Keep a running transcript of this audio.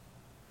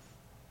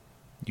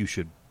You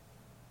should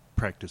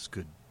practice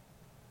good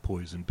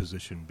poise and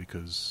position,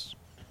 because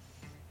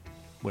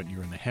what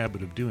you're in the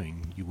habit of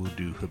doing, you will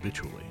do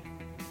habitually.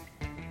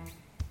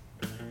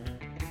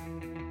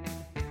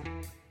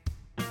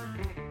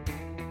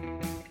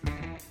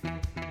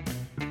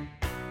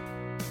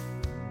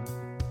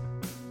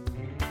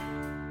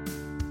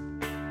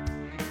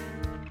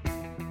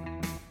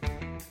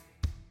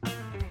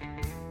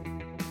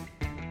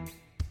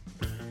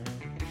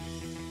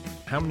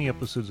 How many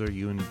episodes are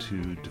you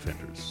into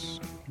Defenders?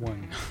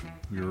 1.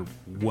 You're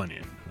 1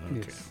 in.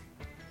 Okay. Yes.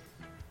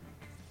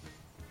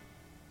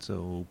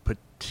 So,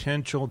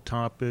 potential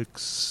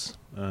topics,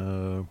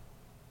 the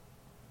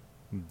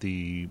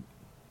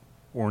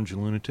Orange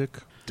Lunatic,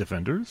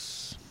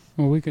 Defenders.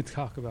 Well, we could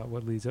talk about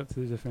what leads up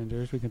to the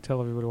Defenders. We can tell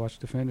everybody to watch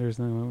Defenders,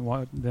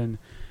 and then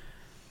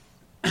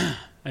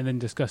and then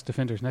discuss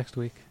Defenders next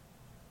week.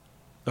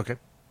 Okay.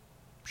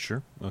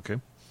 Sure. Okay.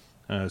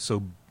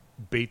 So,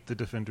 bait the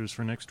Defenders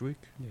for next week?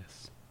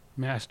 Yes.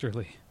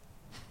 Masterly.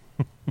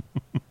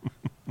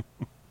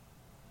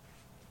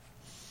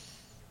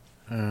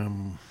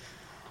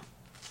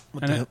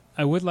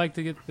 I would like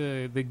to get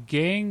the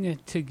gang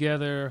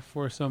together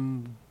for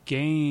some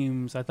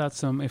games. I thought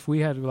if we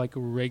had like a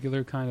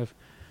regular kind of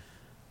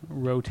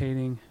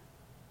rotating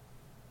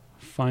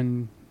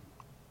fun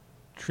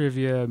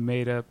trivia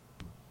made up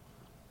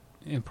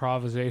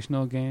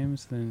improvisational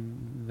games,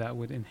 then that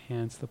would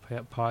enhance the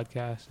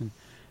podcast and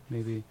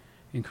maybe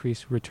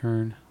increase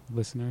return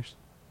listeners.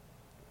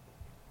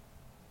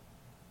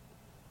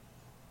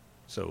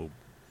 So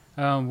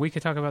we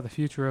could talk about the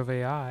future of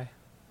AI.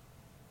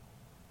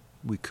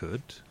 we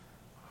could.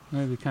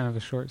 Maybe kind of a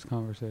short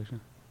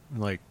conversation.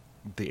 Like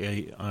the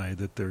AI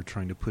that they're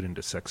trying to put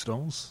into sex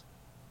dolls?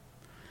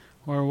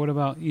 Or what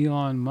about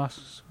Elon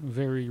Musk's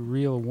very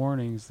real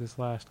warnings this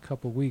last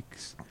couple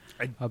weeks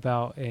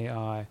about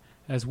AI,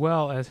 as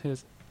well as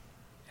his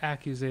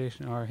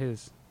accusation or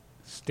his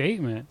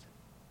statement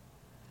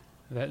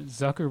that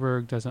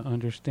Zuckerberg doesn't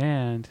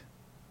understand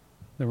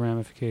the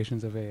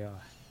ramifications of AI.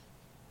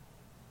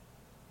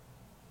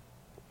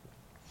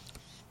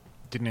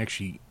 Didn't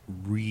actually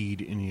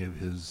read any of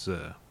his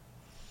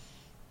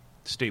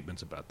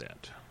statements about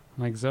that.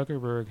 Like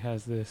Zuckerberg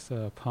has this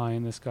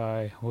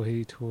pie-in-the-sky,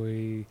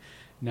 hoity-toity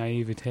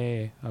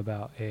naivete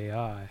about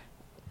AI.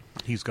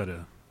 He's got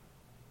a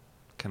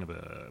kind of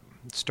a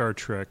Star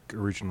Trek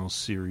original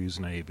series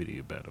naivety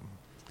about him.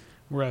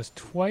 Whereas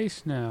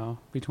twice now,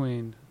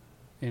 between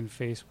in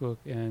Facebook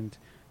and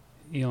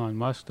Elon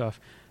Musk stuff,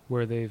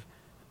 where they've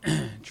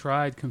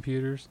tried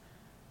computers,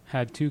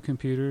 had 2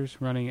 computers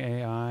running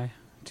AI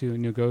to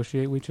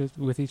negotiate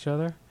with each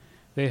other,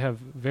 they have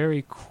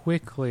very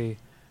quickly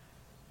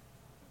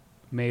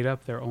made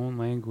up their own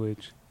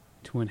language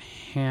to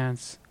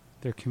enhance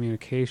their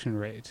communication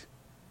rate,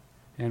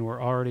 and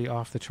were already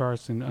off the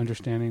charts in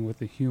understanding what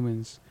the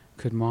humans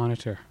could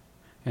monitor,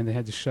 and they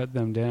had to shut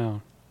them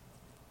down.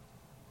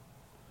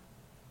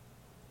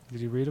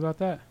 Did you read about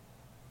that?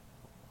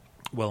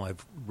 Well,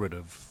 I've read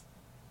of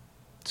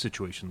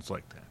situations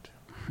like that.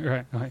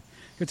 Right.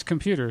 It's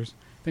computers.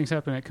 Things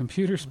happen at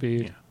computer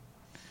speed.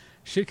 Yeah.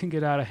 Shit can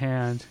get out of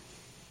hand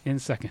in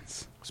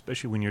seconds.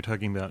 Especially when you're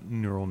talking about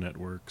neural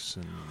networks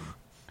and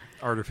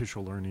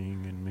artificial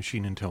learning and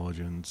machine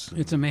intelligence. And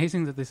It's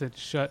amazing that they said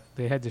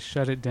they had to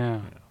shut it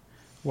down. Yeah.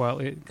 Well,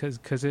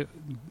 because it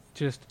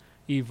just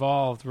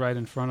evolved right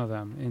in front of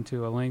them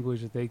into a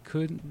language that they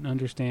couldn't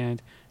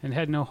understand and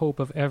had no hope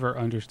of ever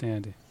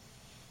understanding.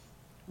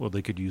 Well,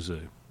 they could use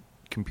a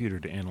computer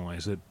to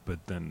analyze it,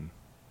 but then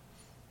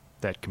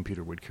that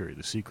computer would carry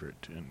the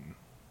secret and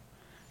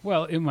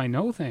Well, it might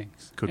know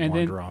things. could and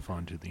wander off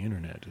onto the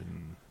internet.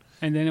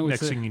 And then it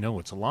was next thing you know,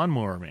 it's a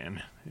lawnmower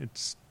man.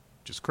 It's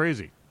just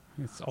crazy.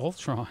 it's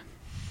Ultron.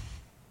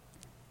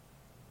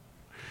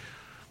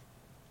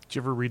 Did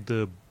you ever read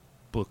the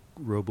book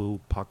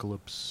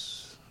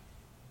Robopocalypse?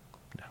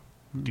 No.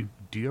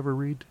 Do you ever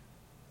read?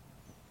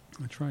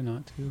 I try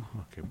not to.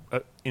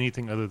 Okay.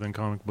 Anything other than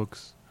comic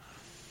books?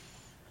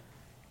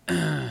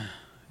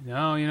 No,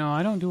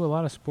 I don't do a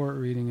lot of sport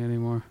reading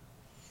anymore.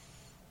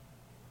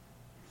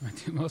 I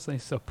do mostly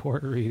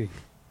support reading.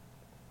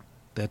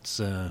 That's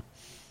a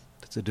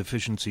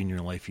deficiency in your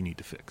life you need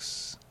to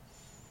fix.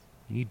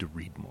 You need to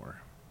read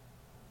more.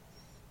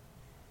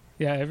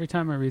 Yeah, every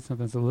time I read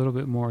something, it's a little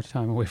bit more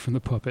time away from the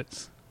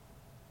puppets.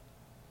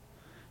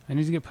 I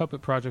need to get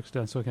puppet projects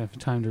done so I can have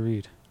time to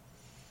read.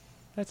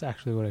 That's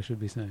actually what I should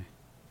be saying.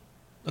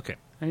 Okay.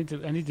 I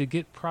need to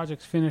get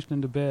projects finished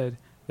into bed.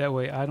 That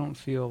way I don't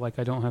feel like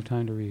I don't have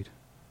time to read.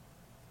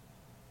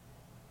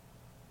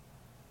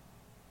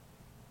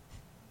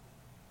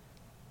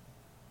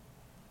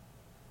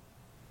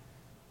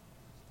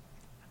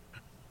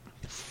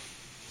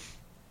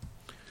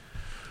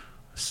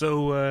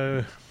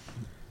 So,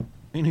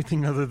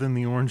 anything other than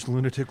the Orange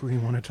Lunatic we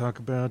want to talk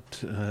about?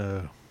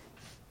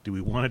 Do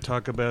we want to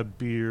talk about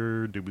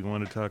beer? Do we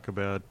want to talk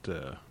about...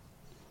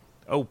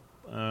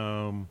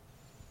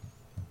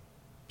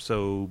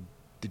 So,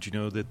 did you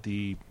know that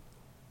the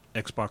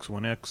Xbox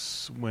One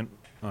X went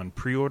on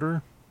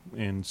pre-order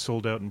and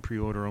sold out in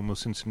pre-order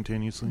almost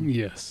instantaneously.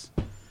 Yes.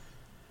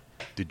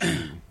 Did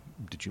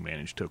you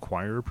manage to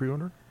acquire a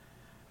pre-order?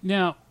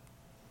 Now,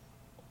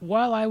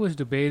 while I was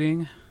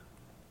debating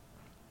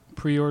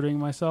pre-ordering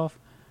myself,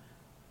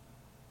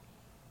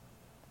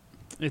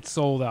 it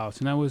sold out,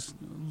 and I was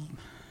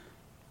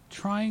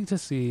trying to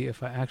see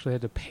if I actually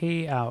had to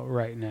pay out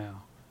right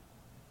now,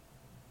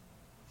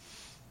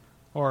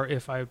 or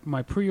if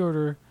my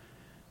pre-order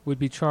would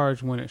be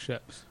charged when it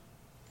ships.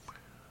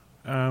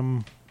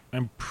 I'm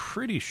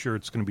pretty sure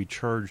it's going to be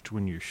charged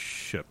when you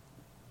ship,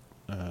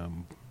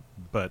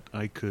 but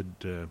I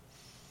could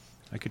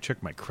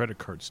check my credit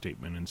card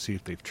statement and see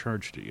if they've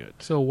charged it yet.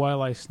 So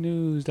while I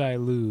snoozed, I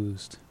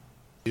loosed.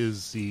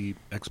 Is the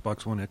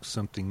Xbox One X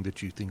something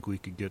that you think we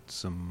could get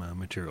some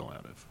material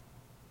out of?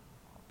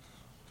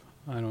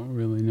 I don't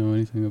really know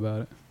anything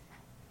about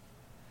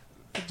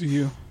it. Do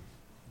you?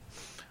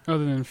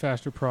 Other than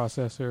faster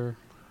processor,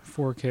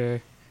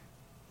 4K.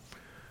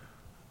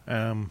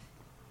 Well,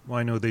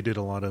 I know they did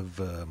a lot of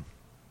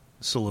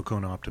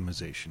silicone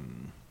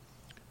optimization.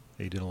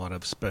 They did a lot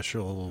of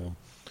special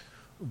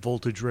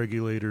voltage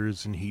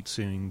regulators and heat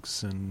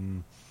sinks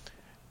and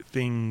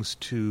things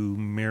to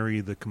marry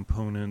the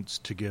components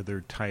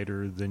together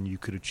tighter than you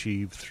could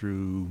achieve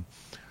through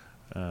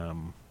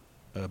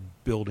a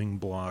building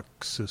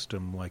block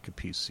system like a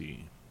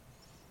PC.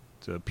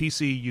 So a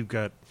PC, you've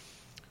got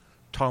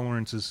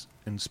tolerances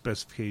and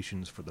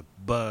specifications for the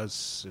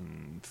bus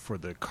and for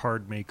the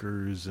card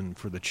makers and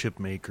for the chip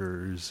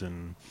makers,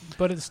 and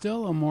But it's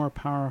still a more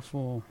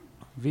powerful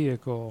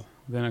vehicle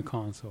than a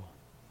console.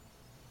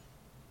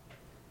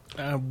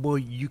 well,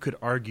 you could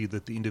argue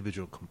that the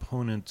individual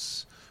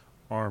components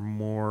are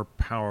more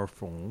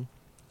powerful,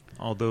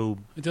 although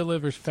It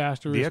delivers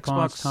faster The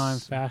response Xbox- time,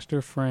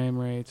 faster frame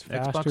rates,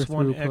 faster Xbox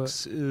One throughput.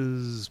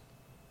 X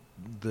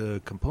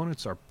the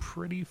components are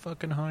pretty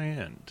fucking high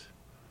end,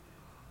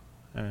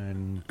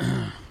 and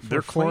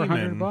they're for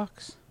claiming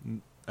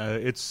 $400.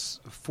 it's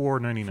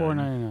 $499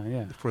 $499,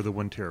 yeah. for the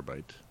 1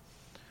 terabyte.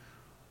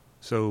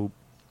 So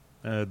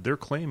they're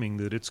claiming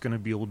that it's going to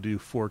be able to do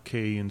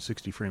 4K and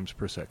 60 frames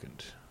per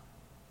second,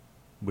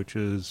 which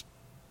is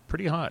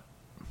pretty hot.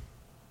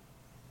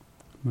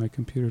 My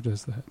computer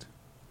does that.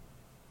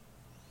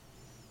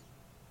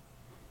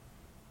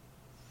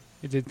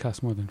 It did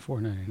cost more than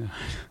 $499.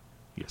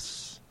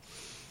 Yes.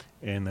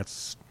 And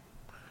that's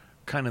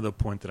kind of the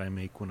point that I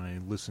make when I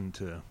listen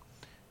to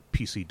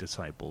PC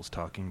disciples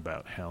talking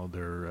about how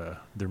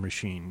their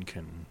machine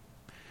can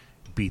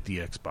beat the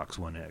Xbox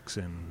One X.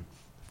 And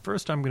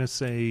first I'm going to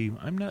say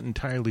I'm not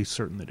entirely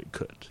certain that it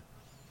could.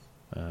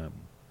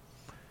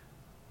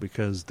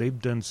 Because they've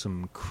done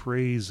some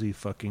crazy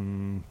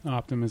fucking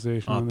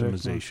Optimization on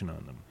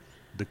them.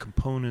 The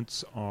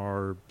components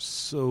are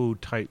so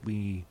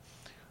tightly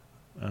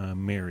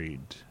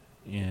married,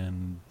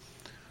 and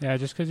Yeah,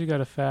 just because you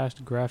got a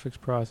fast graphics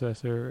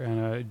processor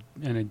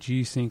and a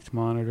G-Synced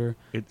monitor,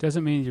 it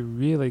doesn't mean you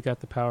really got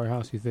the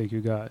powerhouse you think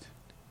you got.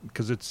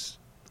 because it's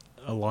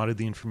a lot of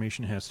the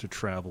information has to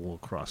travel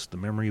across the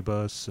memory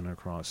bus and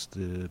across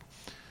the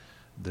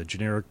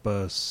generic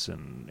bus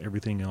and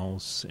everything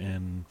else,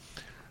 and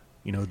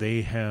you know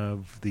they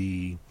have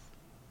the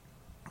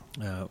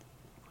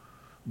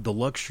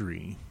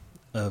luxury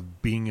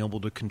of being able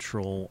to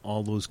control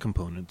all those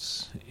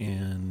components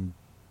and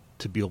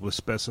to be able to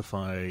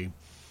specify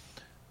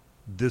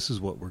this is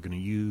what we're going to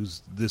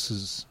use, this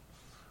is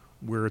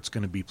where it's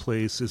going to be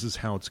placed, this is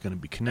how it's going to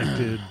be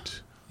connected.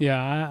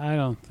 Yeah, I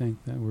don't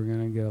think that we're going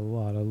to get a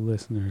lot of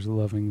listeners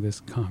loving this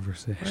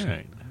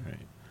conversation.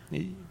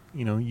 Right.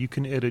 You know, you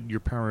can edit your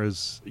power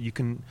as you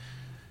can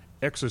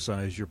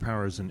exercise your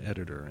power as an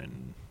editor,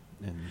 and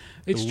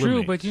it's eliminate.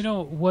 true, but you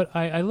know what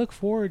I look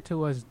forward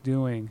to us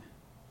doing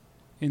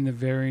in the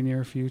very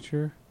near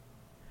future,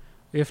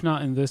 if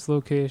not in this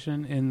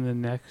location, in the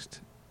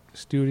next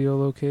studio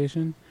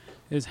location,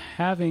 is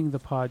having the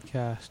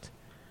podcast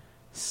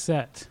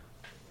set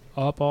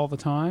up all the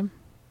time.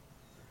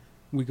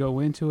 We go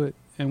into it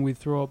and we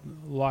throw up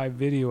live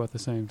video at the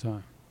same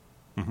time.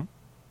 Mm-hmm.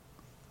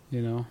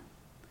 You know?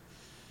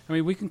 I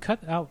mean, we can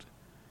cut out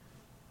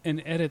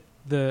and edit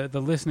the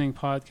listening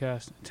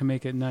podcast to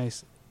make it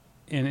nice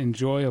and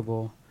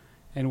enjoyable,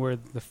 and where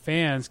the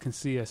fans can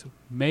see us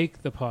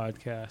make the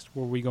podcast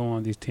where we go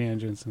on these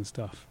tangents and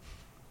stuff.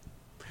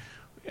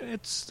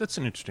 That's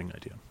an interesting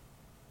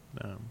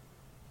idea.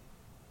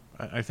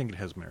 I think it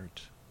has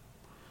merit.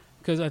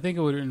 Because I think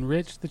it would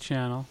enrich the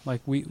channel.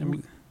 Like I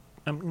mean,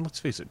 let's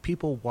face it,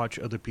 people watch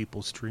other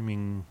people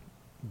streaming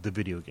the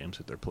video games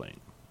that they're playing.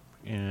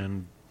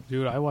 And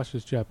dude, I watch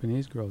this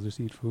Japanese girl just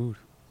eat food.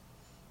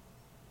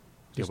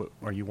 yeah, but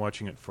are you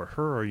watching it for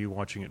her, or are you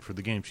watching it for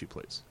the game she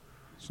plays?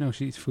 No,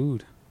 she eats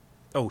food.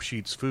 Oh, she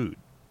eats food.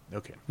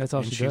 Okay. That's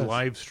all and she does.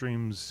 live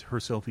streams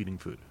herself eating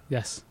food.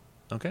 Yes.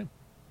 Okay.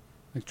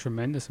 Like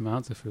tremendous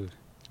amounts of food.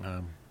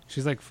 Um,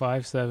 She's like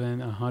 5'7",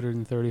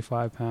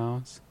 135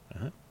 pounds.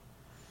 uh-huh.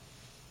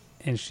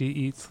 And she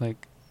eats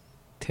like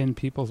 10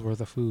 people's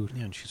worth of food.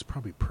 Yeah, and she's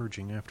probably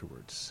purging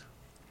afterwards.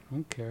 I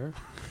don't care.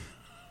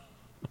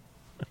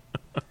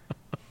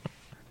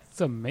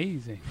 It's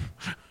amazing.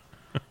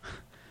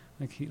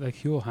 like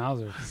Huell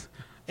Hauser.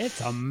 It's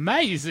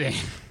amazing.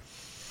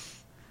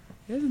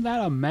 Isn't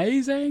that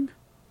amazing?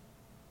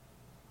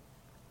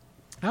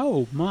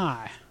 Oh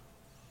my.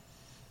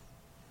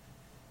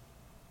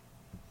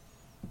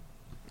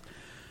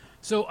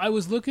 So I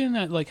was looking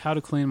at like how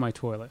to clean my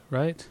toilet,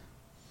 right?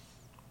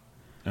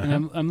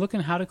 And I'm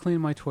looking how to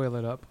clean my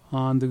toilet up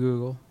on the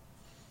Google.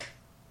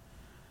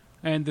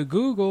 And the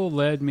Google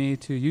led me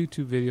to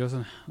YouTube videos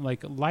on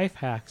like life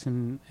hacks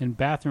and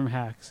bathroom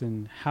hacks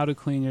and how to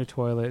clean your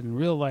toilet and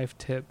real life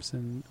tips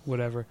and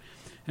whatever.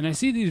 And I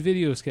see these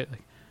videos get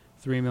like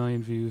 3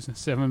 million views and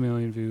 7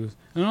 million views.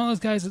 And all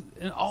those guys,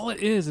 and all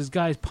it is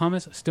guys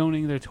pumice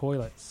stoning their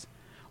toilets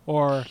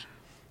or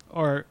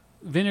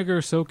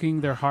vinegar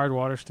soaking their hard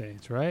water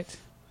stains, right?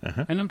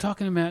 And I'm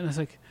talking to Matt and it's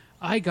like,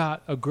 I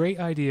got a great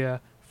idea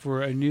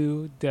for a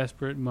new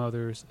Desperate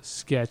Mothers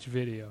sketch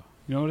video.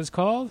 You know what it's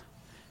called?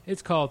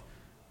 It's called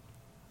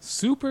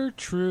Super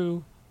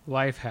True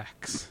Life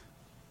Hacks.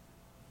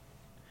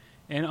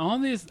 And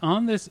on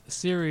this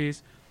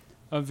series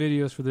of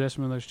videos for the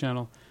Desperate Mothers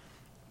channel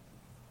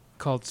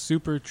called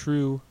Super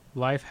True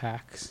Life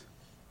Hacks,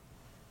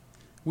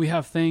 we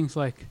have things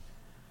like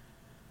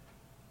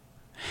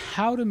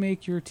how to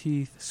make your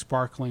teeth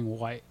sparkling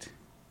white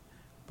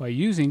by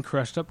using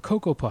crushed up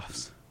Cocoa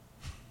Puffs.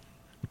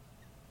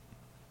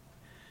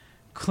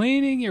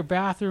 Cleaning your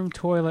bathroom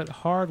toilet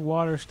hard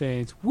water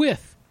stains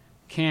with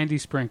candy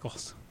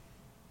sprinkles.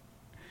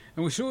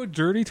 And we show a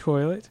dirty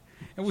toilet,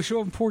 and we show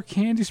them pour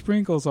candy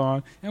sprinkles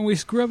on, and we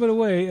scrub it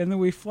away, and then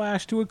we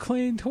flash to a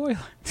clean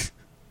toilet.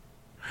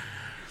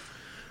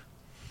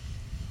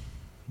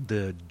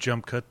 The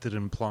jump cut that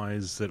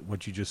implies that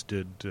what you just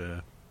did...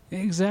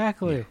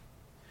 Exactly. Yeah.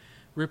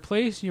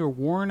 Replace your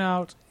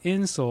worn-out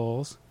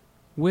insoles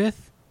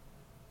with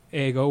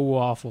Eggo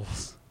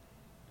waffles.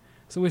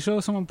 So we show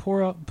someone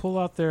pull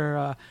out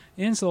their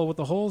insole with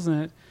the holes in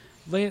it,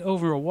 lay it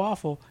over a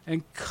waffle,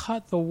 and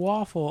cut the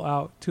waffle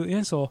out to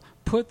insole,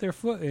 put their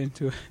foot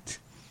into it,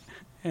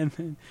 and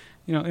then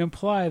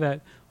imply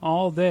that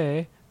all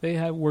day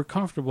they were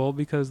comfortable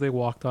because they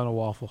walked on a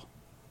waffle.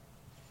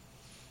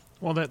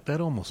 Well,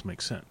 that almost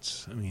makes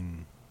sense. I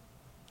mean...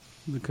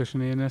 The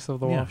cushioniness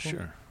of the waffle? Yeah,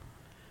 sure.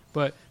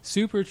 But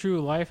Super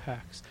True Life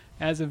Hacks,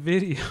 as a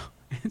video,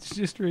 it's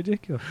just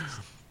ridiculous.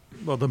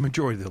 Well, the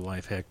majority of the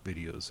life hack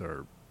videos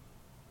are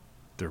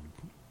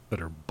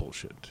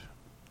bullshit.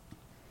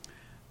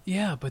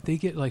 Yeah, but they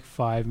get like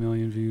 5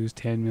 million views,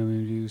 10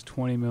 million views,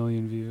 20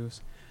 million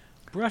views.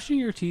 Brushing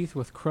your teeth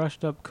with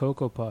crushed up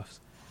Cocoa Puffs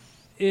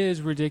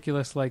is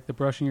ridiculous, like the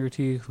brushing your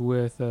teeth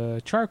with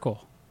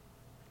charcoal.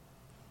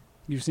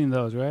 You've seen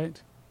those,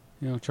 right?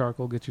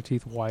 Charcoal gets your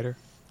teeth whiter.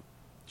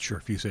 Sure,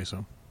 if you say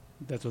so.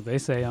 That's what they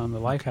say on the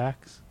life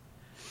hacks.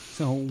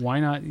 So why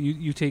not?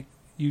 You take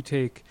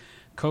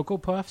Cocoa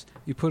Puffs,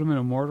 you put them in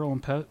a mortar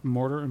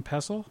and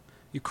pestle,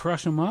 you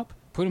crush them up,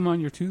 put them on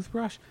your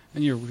toothbrush,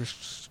 and you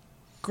just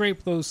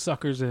scrape those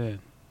suckers in.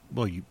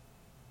 Well,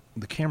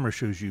 the camera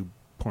shows you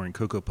pouring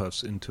Cocoa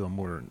Puffs into a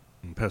mortar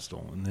and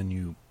pestle, and then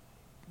you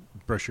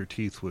brush your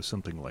teeth with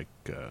something like...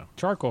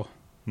 charcoal.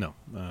 No.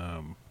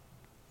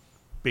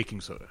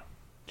 Baking soda.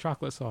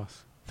 Chocolate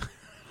sauce.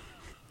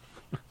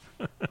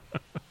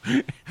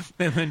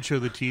 And then show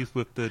the teeth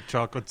with the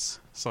chocolate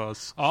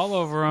sauce. All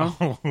over them.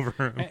 All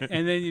over them.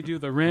 And then you do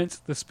the rinse,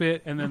 the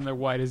spit, and then they're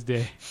white as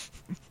day.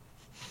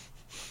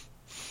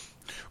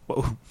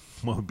 What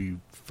would be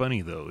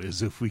funny, though,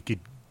 is if we could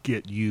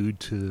get you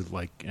to,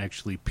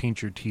 actually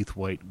paint your teeth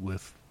white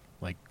with,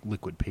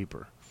 liquid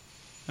paper.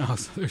 Oh,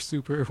 so they're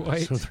super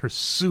white? So they're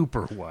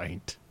super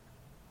white.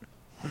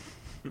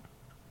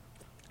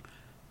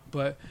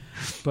 But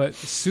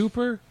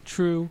Super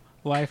True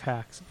Life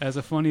Hacks as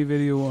a funny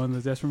video on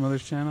the Desperate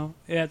Mothers channel,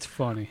 it's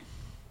funny.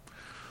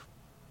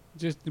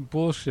 Just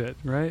bullshit,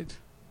 right?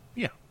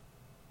 Yeah.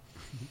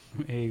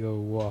 Eggo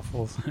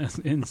waffles as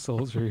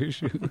insoles for your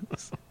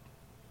shoes.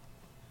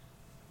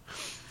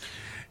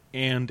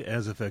 And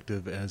as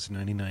effective as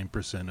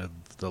 99%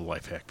 of the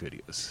life hack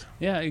videos.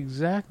 Yeah,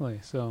 exactly.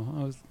 So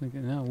I was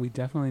thinking, no, we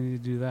definitely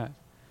need to do that.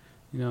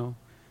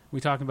 We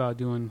talked about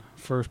doing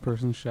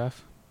first-person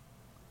chef,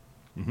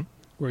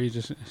 where you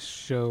just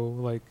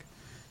show,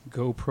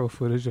 GoPro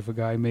footage of a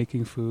guy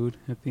making food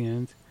at the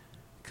end.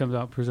 Comes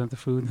out, present the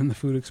food, and then the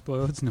food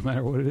explodes, no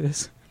matter what it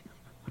is.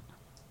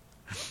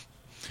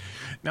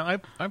 Now,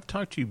 I've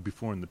talked to you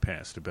before in the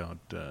past about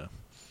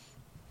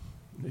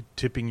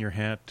tipping your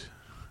hat.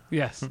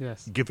 Yes.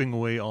 Giving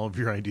away all of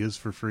your ideas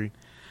for free.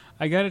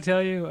 I got to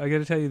tell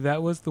you,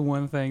 that was the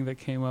one thing that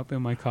came up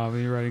in my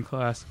comedy writing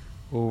class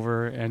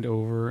over and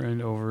over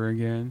and over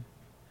again.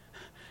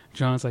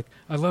 John's like,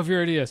 I love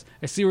your ideas.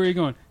 I see where you're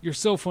going. You're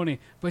so funny.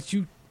 But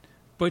you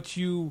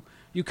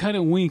kind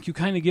of wink. You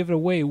kind of give it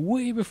away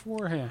way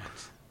beforehand.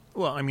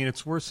 Well, I mean,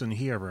 it's worse than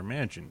he ever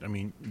imagined. I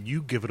mean,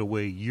 you give it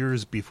away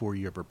years before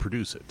you ever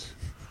produce it.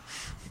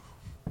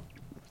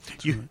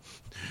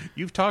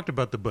 You've talked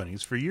about the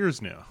bunnies for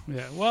years now.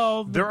 Yeah,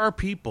 well... There are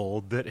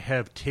people that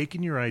have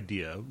taken your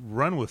idea,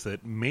 run with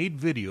it, made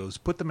videos,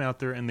 put them out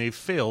there, and they've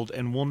failed,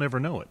 and we'll never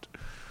know it.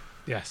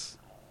 Yes.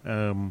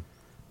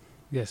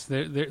 Yes,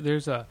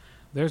 there's a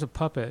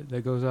puppet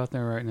that goes out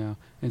there right now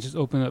and just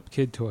open up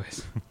kid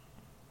toys.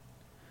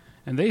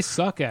 And they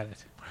suck at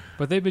it.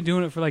 But they've been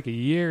doing it for like a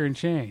year and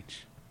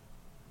change.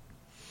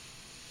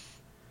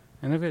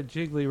 And I've got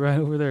Jiggly right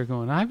over there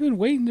going, I've been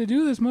waiting to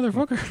do this,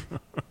 motherfucker.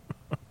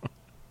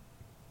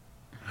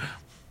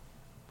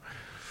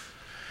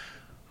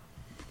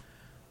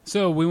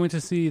 So we went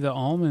to see the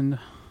Almond.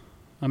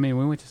 We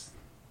went to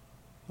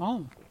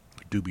Almond.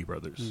 Doobie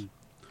Brothers.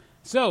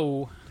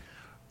 So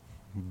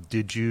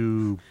Did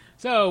you...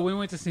 So we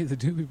went to see the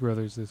Doobie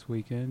Brothers this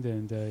weekend,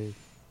 and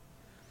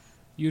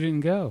you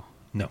didn't go.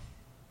 No.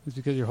 It's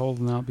because you're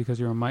holding out because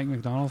you're a Mike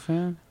McDonald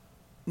fan?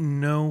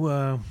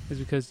 No. It's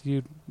because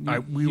we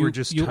were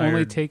just you tired.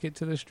 only take it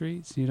to the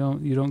streets. You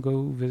don't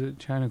go visit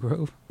China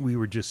Grove. We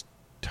were just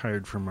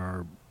tired from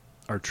our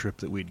trip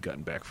that we'd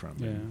gotten back from.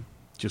 Yeah.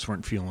 Just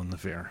weren't feeling the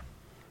fair.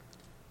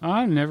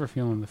 I'm never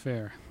feeling the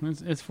fair.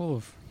 It's full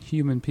of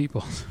human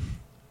people.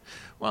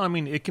 Well,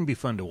 it can be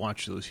fun to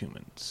watch those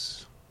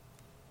humans.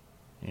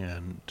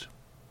 And,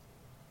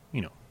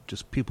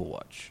 just people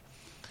watch.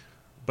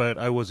 But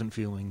I wasn't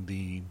feeling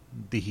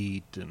the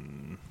heat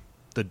and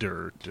the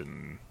dirt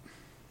and...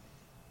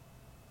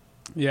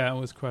 Yeah, it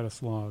was quite a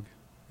slog,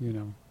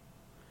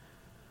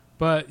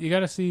 But you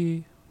got to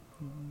see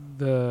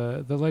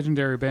the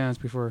legendary bands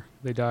before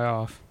they die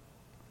off.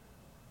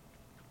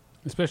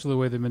 Especially the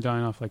way they've been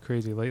dying off like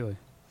crazy lately.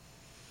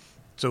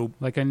 So,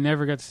 like I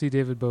never got to see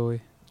David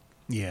Bowie.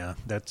 Yeah,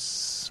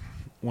 that's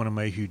one of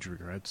my huge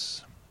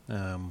regrets.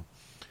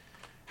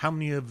 How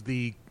many of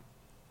the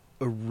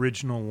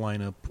original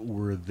lineup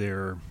were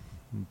there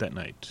that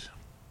night?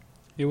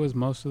 It was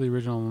most of the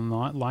original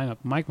lineup.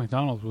 Mike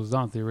McDonald was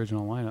not the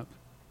original lineup.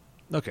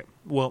 Okay,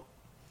 well...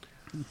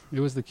 It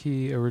was the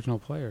key original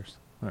players.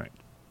 All right.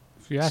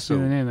 If you ask me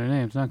to name their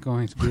names, I'm not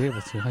going to be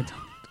able to. I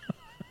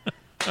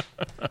don't.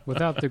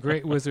 Without the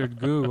great wizard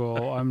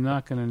Google, I'm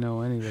not going to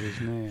know anybody's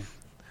name.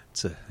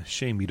 It's a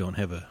shame you don't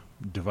have a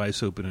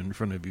device open in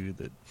front of you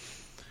that,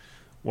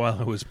 while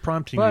I was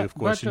prompting you with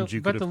questions,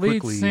 you could have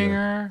quickly...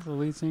 But the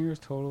lead singer is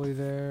totally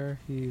there.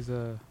 He's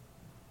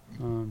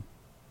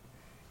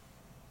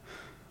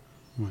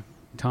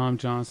Tom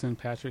Johnson,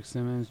 Patrick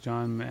Simmons,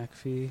 John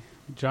McPhee,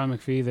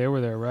 they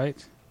were there,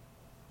 right?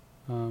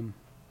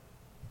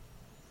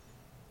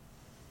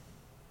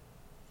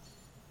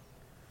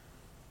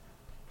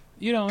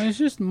 It's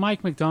just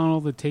Mike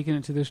McDonald that taking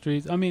it to the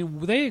streets.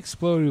 They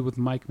exploded with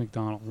Mike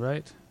McDonald,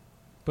 right?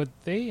 But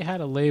they had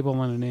a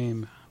label and a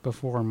name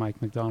before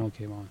Mike McDonald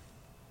came on.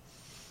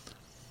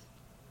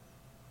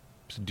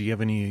 So do you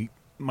have any...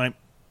 My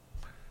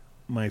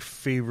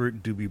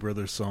favorite Doobie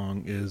Brothers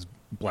song is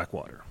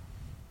Blackwater.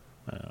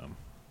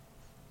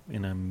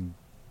 And I'm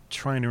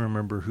trying to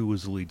remember who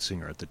was the lead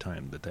singer at the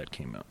time that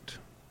came out.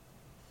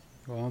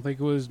 Well, I don't think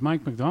it was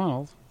Mike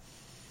McDonald.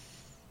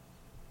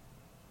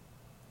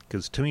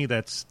 Because to me,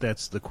 that's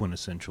the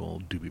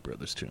quintessential Doobie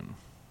Brothers tune.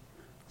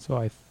 So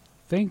I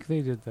think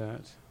they did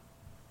that.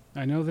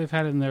 I know they've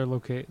had it in their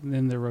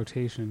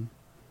rotation.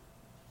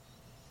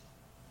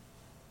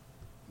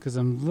 Because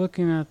I'm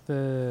looking at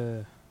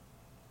the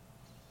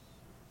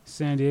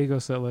San Diego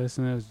set list,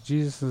 and it was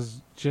Jesus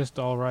Is Just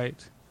All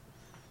Right.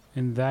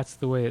 And that's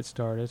the way it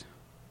started.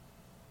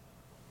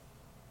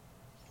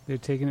 They're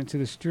taking it to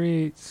the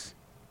streets.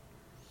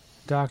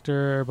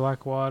 Doctor,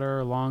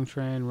 Blackwater, Long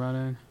Train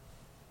Running.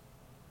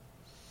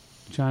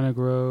 China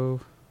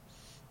Grove.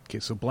 Okay,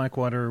 so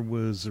Blackwater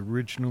was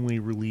originally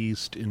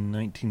released in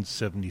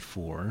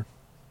 1974.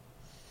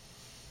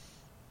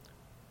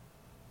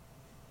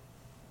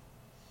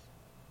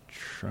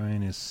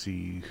 Trying to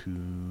see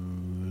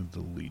who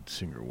the lead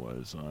singer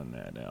was on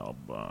that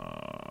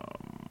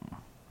album.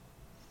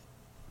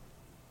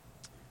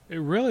 It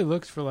really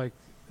looks for like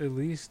at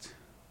least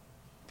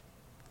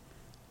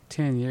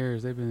 10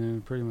 years. They've been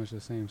in pretty much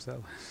the same set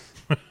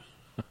list.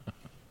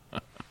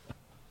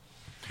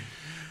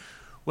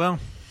 Well,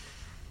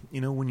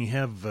 when you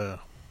have a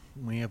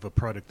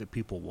product that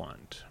people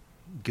want,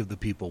 give the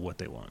people what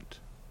they want.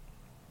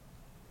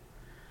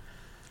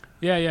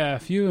 Yeah.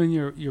 If you and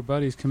your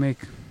buddies can make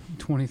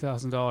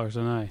 $20,000 a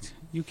night,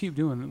 you keep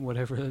doing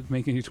whatever is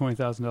making you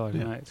 $20,000 a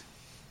night.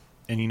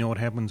 And you know what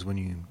happens when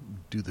you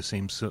do the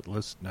same set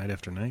list night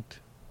after night?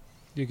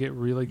 You get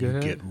really good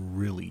at it? You get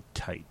really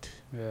tight.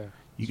 Yeah.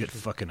 You get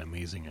fucking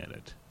amazing at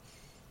it.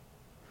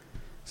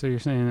 So you're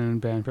saying in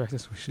band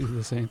practice we should do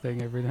the same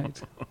thing every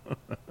night?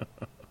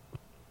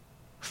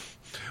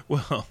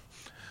 Well,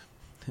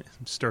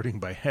 starting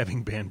by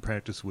having band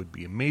practice would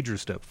be a major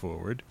step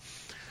forward.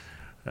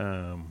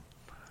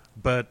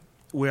 But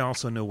we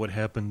also know what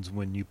happens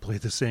when you play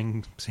the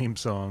same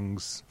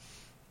songs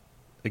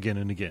again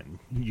and again.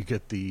 You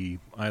get the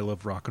I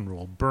love rock and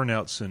roll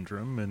burnout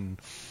syndrome, and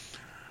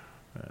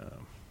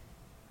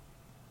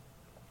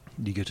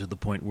you get to the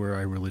point where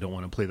I really don't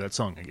want to play that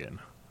song again.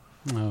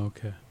 Oh,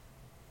 okay.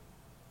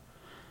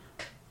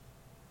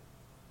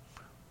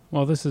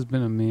 Well, this has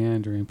been a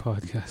meandering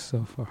podcast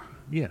so far.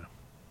 Yeah.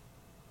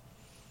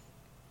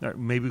 All right,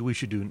 maybe we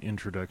should do an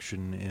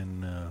introduction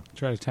and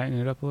Try to tighten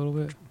it up a little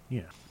bit.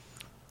 yeah.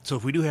 So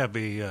if we do have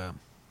a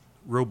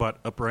robot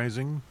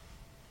uprising,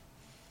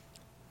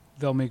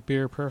 They'll make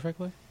beer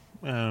perfectly?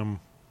 no,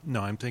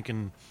 I'm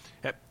thinking.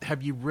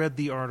 Have you read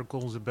the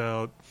articles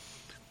about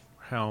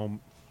how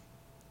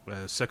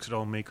sex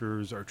doll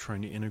makers are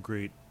trying to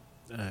integrate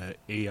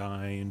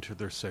AI into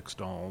their sex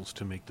dolls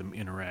to make them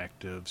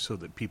interactive so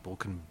that people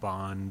can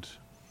bond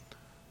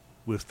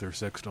with their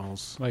sex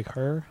dolls? Like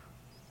her?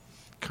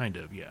 Kind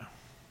of, yeah.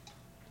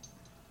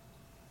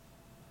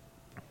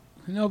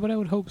 No, but I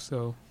would hope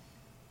so.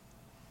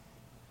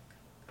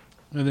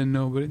 And then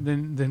nobody,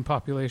 then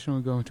population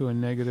would go into a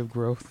negative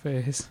growth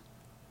phase.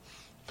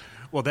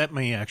 Well, that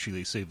may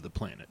actually save the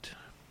planet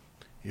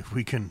if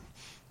we can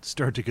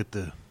start to get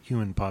the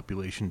human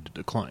population to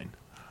decline.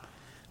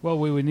 Well,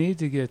 we would need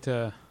to get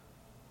the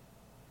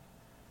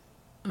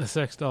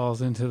sex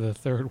dolls into the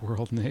third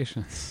world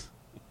nations.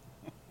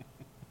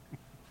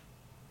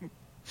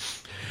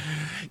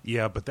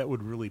 Yeah, but that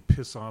would really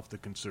piss off the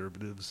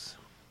conservatives.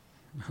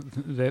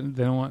 They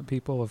don't want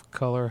people of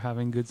color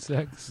having good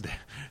sex.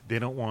 They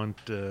don't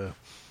want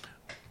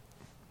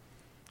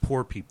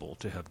poor people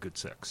to have good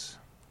sex,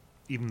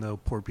 even though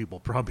poor people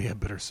probably have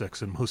better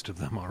sex than most of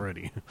them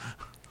already.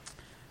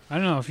 I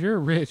don't know. If you're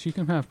rich, you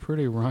can have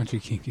pretty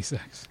raunchy, kinky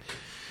sex.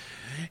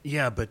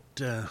 Yeah, but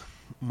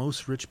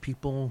most rich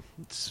people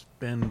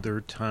spend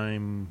their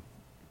time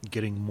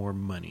getting more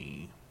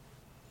money.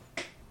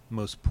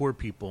 Most poor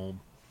people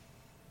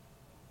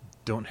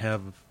don't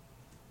have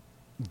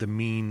the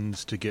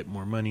means to get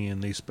more money,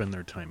 and they spend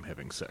their time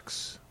having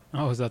sex.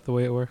 Oh, is that the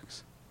way it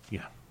works?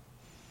 Yeah.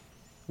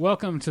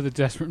 Welcome to the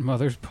Desperate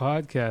Mothers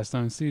podcast.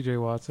 I'm CJ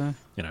Watson.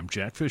 And I'm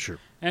Jack Fisher.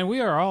 And we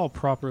are all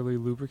properly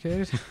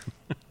lubricated.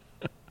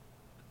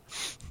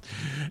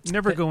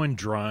 Never going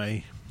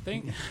dry.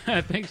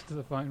 Thanks to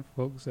the fine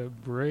folks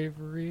at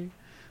Bravery,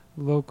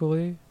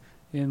 locally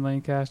in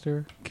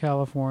Lancaster,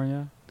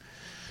 California.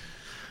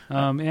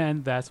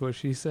 And that's what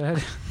she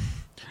said.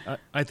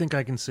 I think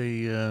I can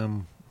say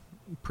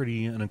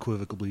pretty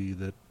unequivocally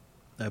that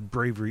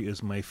Bravery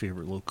is my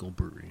favorite local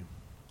brewery.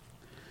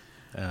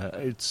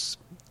 It's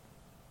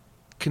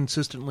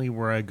consistently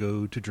where I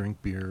go to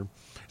drink beer.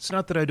 It's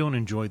not that I don't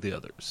enjoy the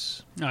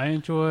others. I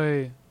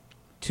enjoy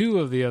two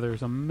of the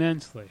others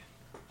immensely.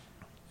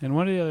 And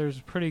one of the others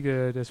is pretty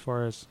good as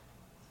far as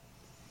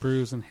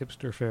brews and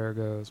hipster fare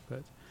goes,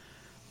 but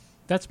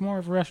that's more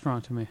of a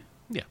restaurant to me.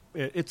 Yeah,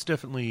 it's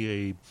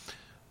definitely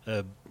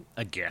a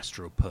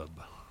gastropub.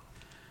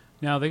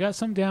 Now, they got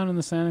some down in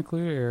the Santa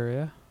Clara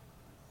area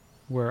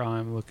where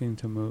I'm looking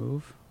to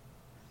move,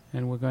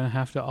 and we're going to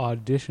have to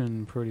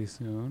audition pretty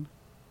soon.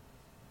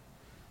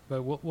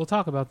 But we'll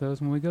talk about those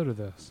when we go to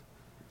those.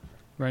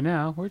 Right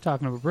now, we're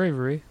talking about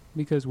Bravery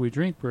because we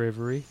drink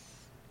Bravery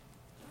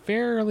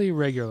fairly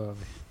regularly.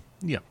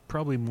 Yeah,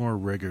 probably more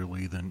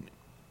regularly than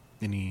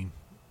any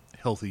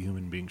healthy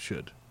human being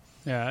should.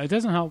 Yeah, it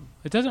doesn't help.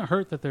 It doesn't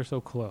hurt that they're so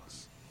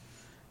close.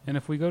 And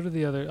if we go to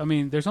the other, I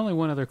mean, there's only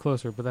one other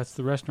closer, but that's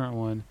the restaurant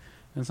one.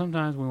 And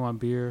sometimes we want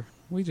beer.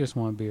 We just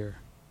want beer.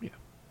 Yeah.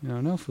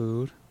 No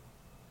food.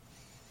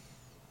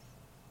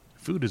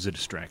 Food is a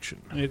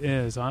distraction. It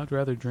is. I'd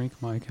rather drink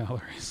my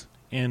calories.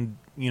 And,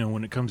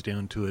 when it comes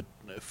down to it,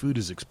 food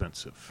is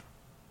expensive.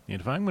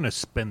 And if I'm going to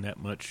spend that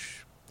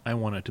much, I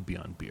want it to be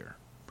on beer.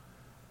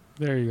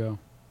 There you go.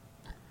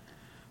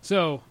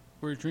 So,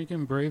 we're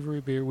drinking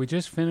Bravery beer. We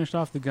just finished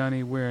off the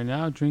Gunny. We're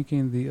now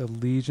drinking the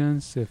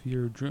Allegiance. If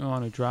you're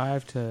on a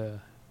drive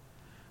to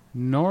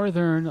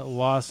northern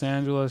Los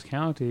Angeles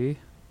County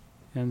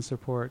and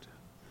support,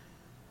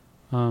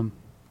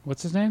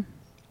 what's his name?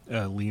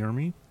 Lee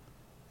Ermey?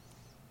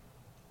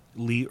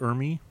 Lee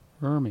Ermey?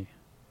 Ermey.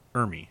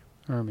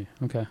 Ermey.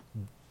 Okay.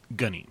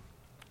 Gunny.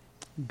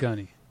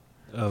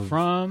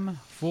 From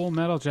Full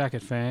Metal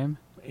Jacket fame.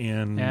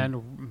 And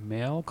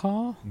Mail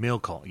Call? Mail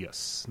Call,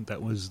 yes.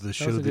 That was the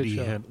show was a that good he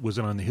show. had. Was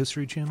it on the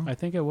History Channel? I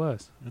think it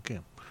was. Okay.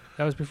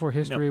 That was before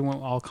history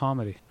went all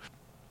comedy.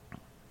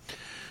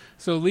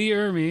 So Lee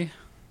Ermey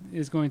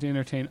is going to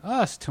entertain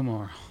us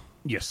tomorrow.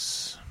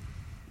 Yes.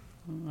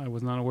 I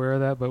was not aware of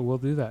that, but we'll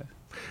do that.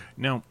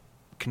 Now,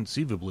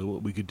 conceivably,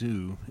 what we could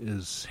do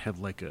is have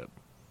like a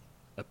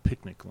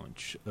picnic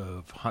lunch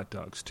of hot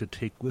dogs to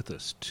take with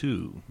us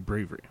to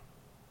Bravery.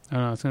 I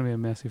don't know. It's going to be a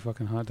messy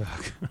fucking hot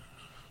dog.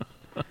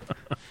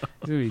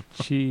 It's going to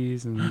be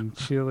cheese and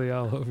chili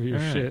all over your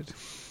shit.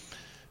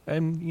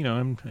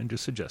 I'm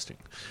just suggesting.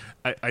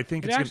 I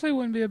think It actually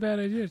wouldn't be a bad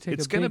idea to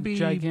take a big,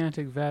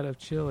 gigantic vat of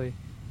chili.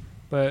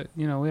 But,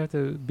 we have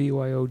to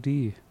BYOD.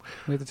 We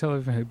have to tell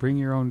everybody, bring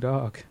your own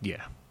dog.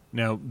 Yeah.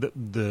 Now,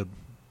 the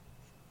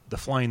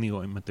fly in the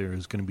ointment there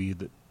is going to be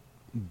that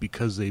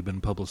because they've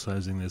been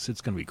publicizing this,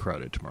 it's going to be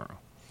crowded tomorrow.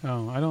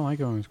 Oh, I don't like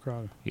it when it's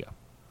crowded. Yeah.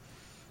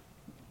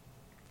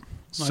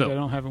 Like, So I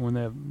don't have it when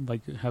they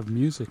have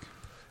music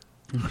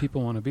and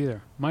people want to be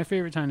there. My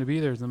favorite time to be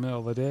there is the middle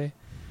of the day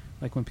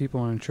like when people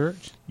are in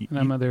church, Y- and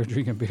I'm y- out there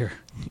drinking beer.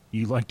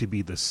 You like to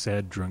be the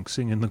sad drunk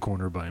singing in the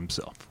corner by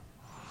himself.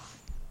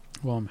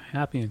 Well, I'm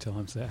happy until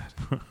I'm sad.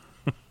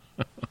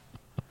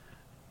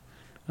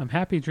 I'm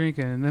happy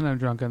drinking, and then I'm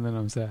drunk, and then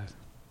I'm sad.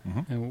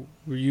 Mm-hmm. And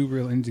were you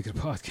real into the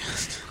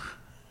podcast?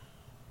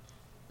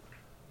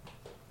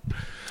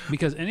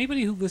 Because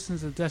anybody who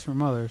listens to Desperate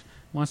Mothers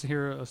wants to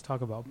hear us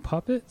talk about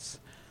puppets,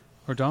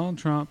 or Donald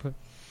Trump, or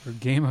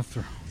Game of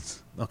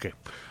Thrones. Okay,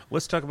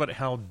 let's talk about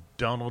how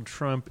Donald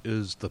Trump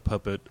is the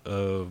puppet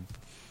of...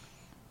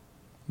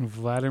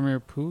 Vladimir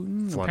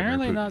Putin? Vladimir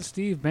Apparently Putin. not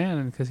Steve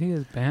Bannon, because he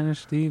has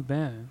banished Steve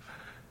Bannon.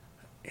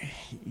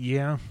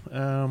 Yeah.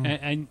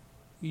 And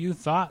you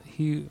thought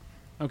he...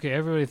 Okay,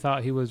 everybody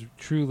thought he was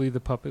truly the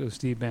puppet of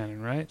Steve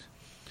Bannon, right?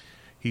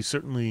 He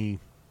certainly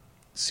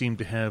seemed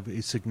to have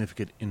a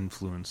significant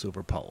influence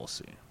over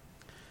policy.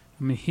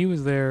 I mean, he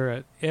was there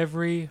at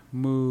every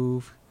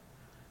move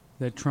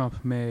that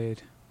Trump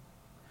made.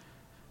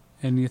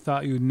 And you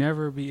thought you'd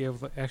never be able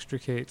to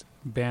extricate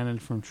Bannon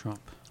from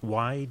Trump.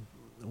 Why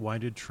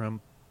did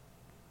Trump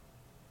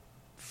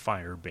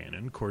fire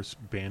Bannon? Of course,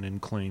 Bannon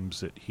claims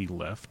that he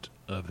left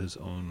of his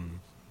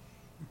own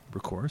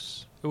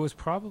recourse. It was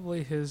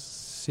probably his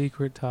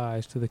secret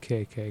ties to the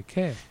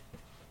KKK.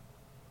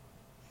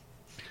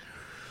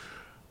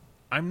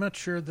 I'm not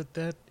sure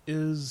that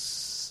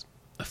is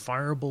a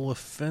fireable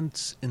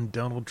offense in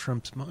Donald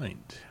Trump's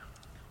mind.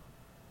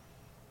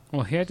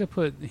 Well, he had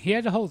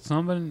to hold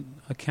someone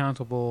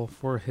accountable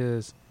for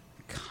his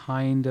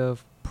kind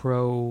of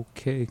pro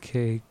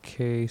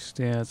KKK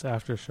stance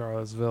after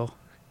Charlottesville.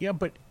 Yeah,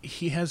 but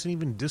he hasn't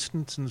even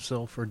distanced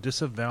himself or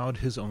disavowed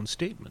his own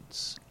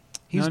statements.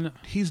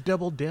 He's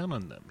doubled down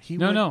on them. This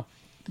went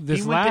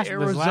to last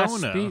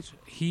Arizona. speech,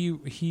 he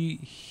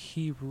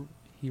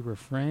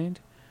refrained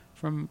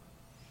from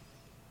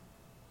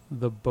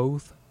the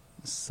both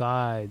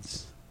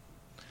sides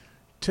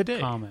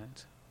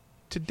comment.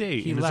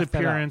 Today, He in his left that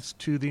out. appearance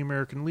to the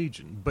American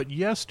Legion. But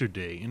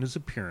yesterday, in his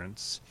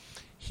appearance,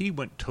 he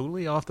went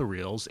totally off the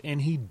rails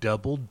and he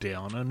doubled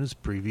down on his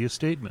previous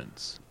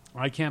statements.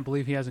 I can't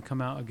believe he hasn't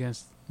come out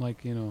against,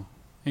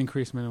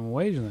 increased minimum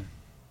wage then.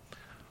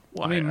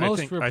 Well, I mean, most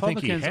think he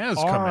Republicans has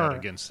are come out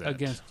against that.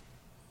 against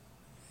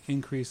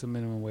increase of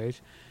minimum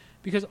wage,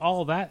 because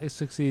all that it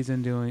succeeds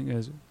in doing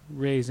is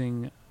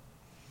raising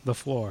the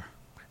floor.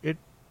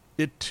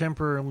 It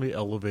temporarily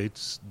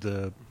elevates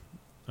the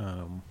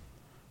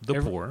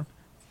poor.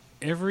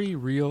 Every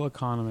real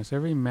economist,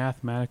 every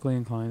mathematically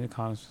inclined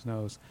economist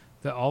knows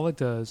that all it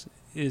does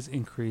is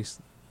increase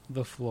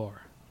the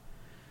floor.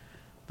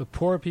 The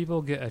poor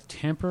people get a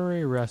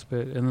temporary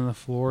respite, and then the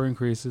floor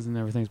increases, and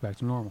everything's back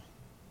to normal.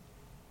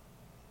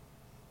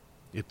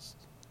 It's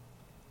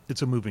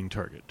a moving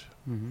target.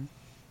 Mm-hmm.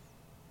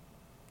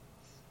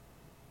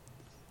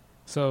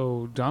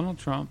 So Donald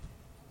Trump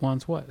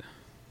wants what?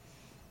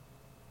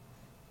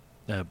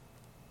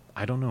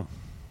 I don't know.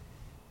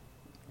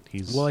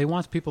 He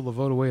wants people to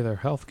vote away their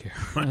health care.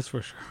 That's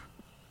for sure.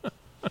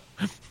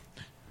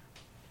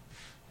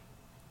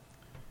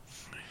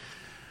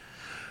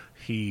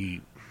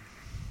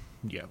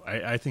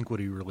 I think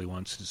what he really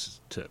wants is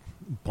to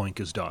boink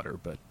his daughter,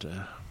 but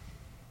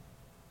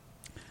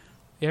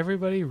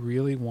Everybody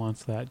really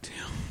wants that too.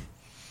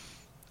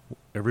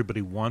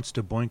 everybody wants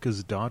to boink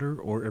his daughter,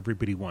 or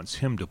everybody wants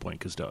him to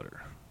boink his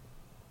daughter.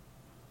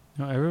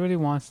 No, everybody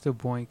wants to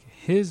boink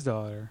his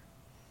daughter,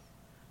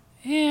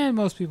 and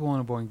most people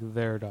want to boink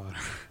their daughter.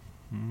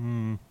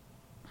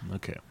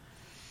 Okay.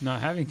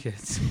 Not having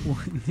kids,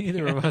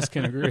 neither of us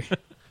can agree.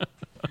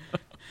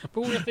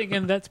 But we're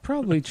thinking that's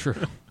probably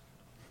true.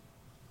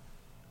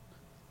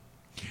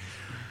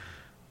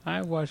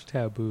 I watched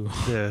Taboo.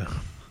 The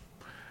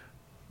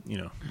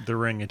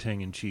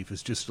orangutan in chief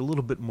is just a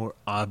little bit more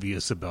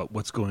obvious about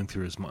what's going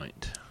through his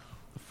mind.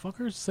 The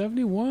fucker's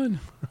 71.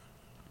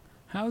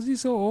 How is he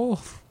so old?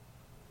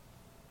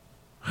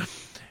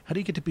 How do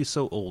you get to be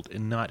so old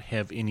and not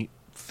have any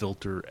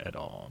filter at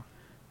all?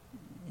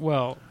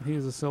 Well, he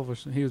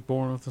was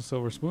born with a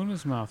silver spoon in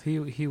his mouth.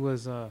 He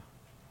was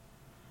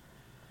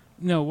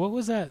no, what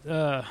was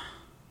that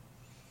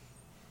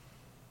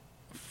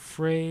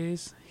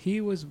phrase? He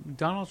was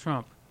Donald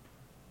Trump,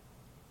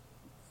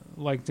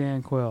 like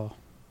Dan Quayle,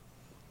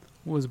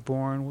 was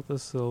born with a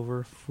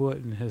silver foot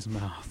in his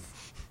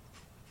mouth.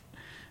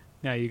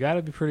 Now, you got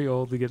to be pretty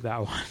old to get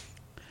that one.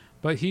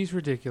 But he's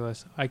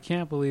ridiculous. I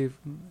can't believe...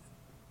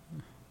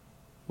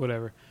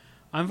 Whatever.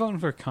 I'm voting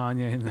for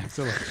Kanye in the next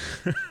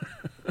election.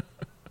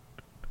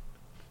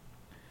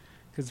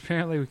 Because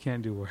apparently we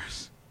can't do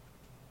worse.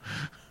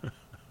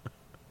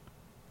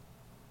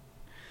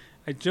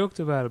 I joked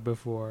about it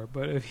before,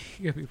 but if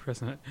he could be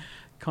president,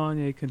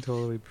 Kanye can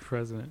totally be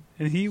president.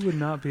 And he would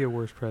not be a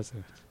worse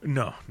president.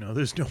 No,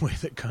 there's no way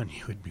that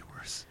Kanye would be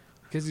worse.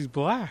 Because he's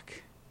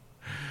black.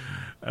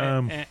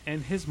 And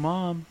his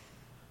mom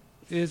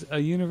is a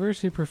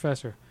university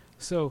professor.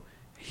 So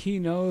he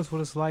knows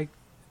what it's like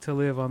to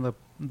live on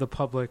the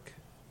public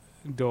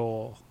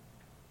dole.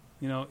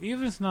 Even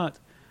if it's not,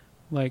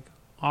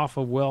 off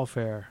of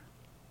welfare.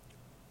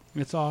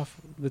 It's off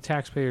the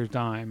taxpayer's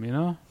dime, you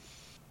know?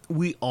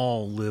 We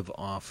all live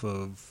off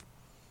of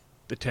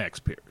the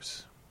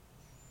taxpayers.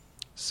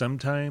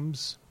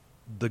 Sometimes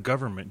the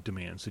government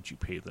demands that you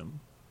pay them,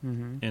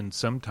 Mm-hmm. and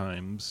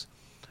sometimes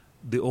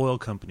the oil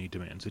company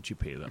demands that you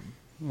pay them.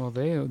 Well,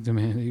 they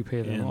demand that you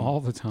pay them And all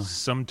the time.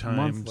 Sometimes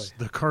Monthly.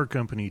 the car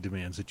company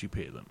demands that you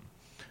pay them.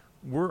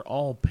 We're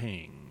all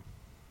paying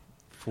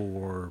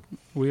for...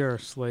 We are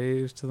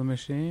slaves to the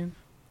machine.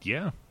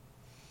 Yeah.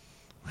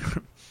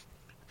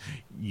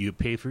 You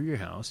pay for your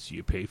house,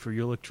 you pay for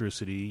your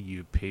electricity,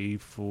 you pay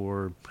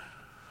for...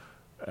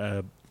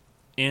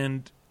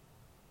 and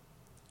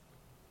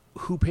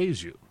who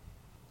pays you?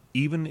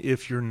 Even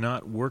if you're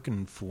not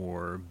working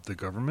for the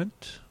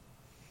government,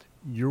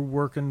 you're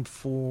working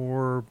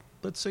for...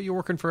 Let's say you're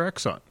working for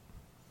Exxon.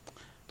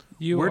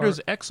 Where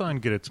does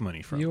Exxon get its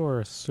money from? You are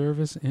a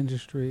service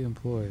industry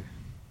employee.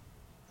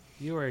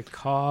 You are a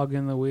cog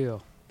in the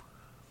wheel.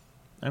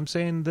 I'm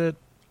saying that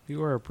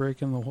You are a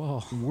brick in the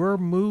wall. we're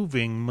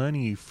moving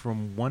money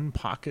from one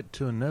pocket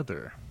to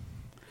another.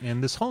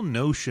 And this whole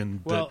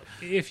notion Well,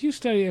 if you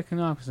study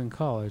economics in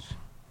college,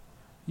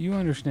 you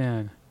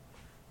understand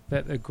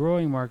that a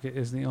growing market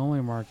is the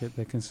only market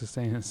that can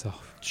sustain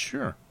itself, that...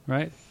 Sure.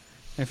 right?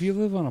 If you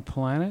live on a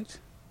planet,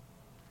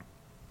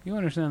 you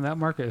understand that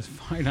market is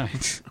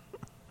finite.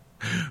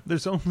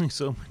 There's only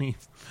so many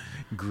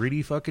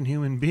greedy fucking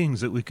human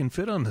beings that we can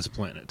fit on this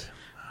planet.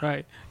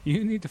 Right.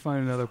 You need to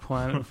find another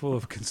planet full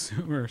of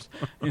consumers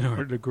in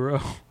order to grow.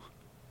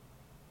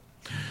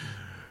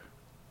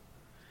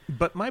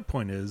 But my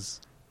point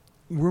is,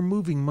 we're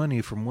moving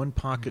money from one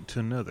pocket to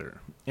another.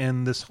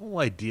 And this whole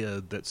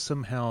idea that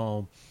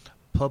somehow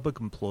public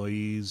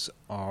employees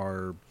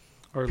are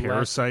Or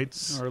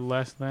parasites, less, or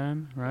less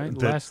than, right?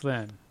 That- Less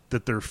than.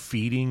 that they're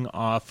feeding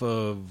off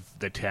of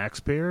the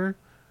taxpayer,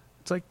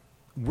 it's like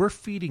we're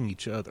feeding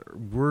each other.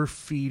 We're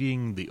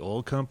feeding the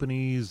oil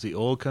companies. The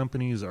oil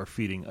companies are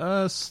feeding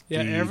us.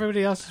 Yeah, The-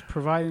 everybody else is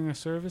providing a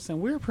service,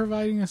 and we're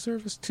providing a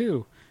service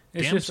too.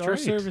 It's Damn just our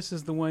straight. service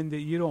is the one that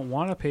you don't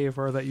want to pay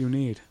for that you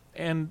need.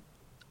 And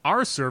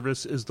our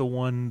service is the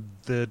one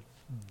that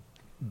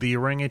the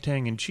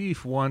orangutan in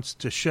chief wants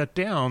to shut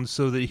down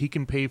so that he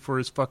can pay for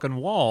his fucking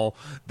wall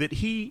that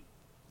he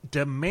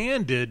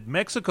demanded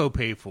Mexico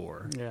pay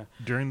for Yeah.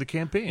 during the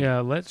campaign.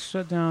 Yeah, let's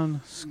shut down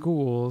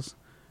schools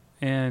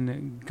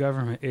and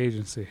government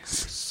agencies.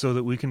 So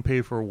that we can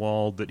pay for a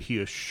wall that he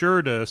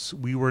assured us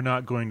we were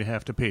not going to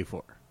have to pay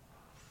for.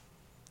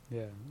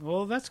 Yeah.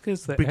 Well, that's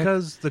because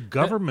Because the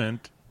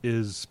government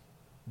is...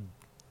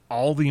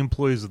 all the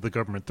employees of the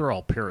government, they're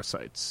all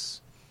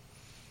parasites.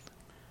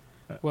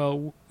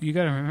 Well, you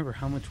got to remember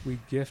how much we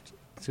gift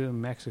to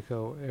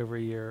Mexico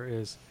every year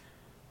is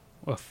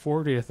a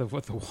 40th of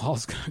what the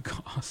wall's going to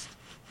cost.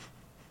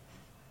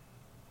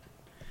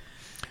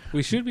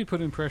 We should be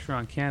putting pressure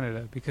on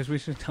Canada because we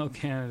should tell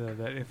Canada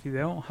that if they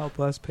don't help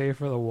us pay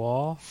for the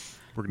wall,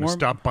 We're going to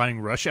stop buying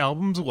Rush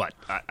albums? What?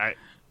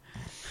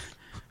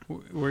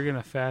 we're going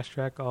to fast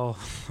track all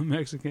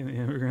Mexican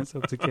immigrants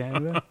up to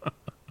Canada.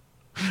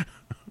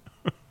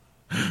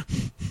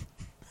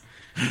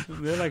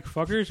 They're like,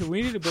 fuckers,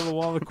 we need to build a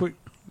wall to quick,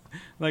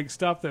 like,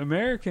 stop the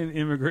American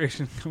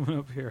immigration coming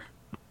up here.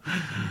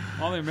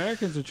 All the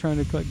Americans are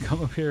trying to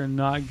come up here and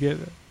not get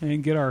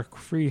our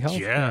free health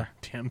Yeah, care.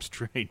 damn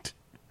straight.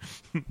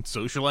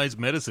 Socialized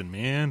medicine,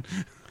 man.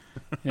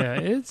 Yeah,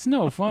 it's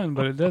no fun,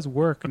 but it does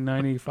work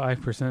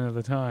 95% of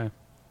the time.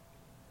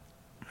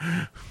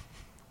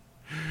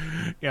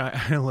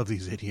 Yeah, I love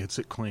these idiots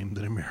that claim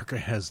that America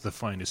has the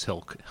finest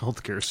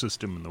healthcare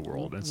system in the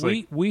world. It's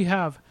We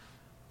have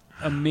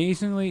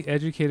amazingly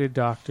educated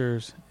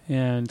doctors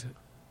and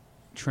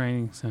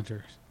training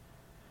centers,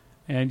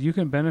 and you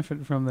can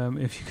benefit from them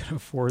if you can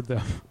afford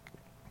them.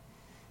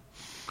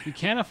 If you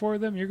can't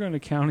afford them, you're going to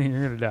county and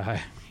you're going to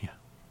die.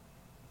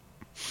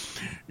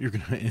 you're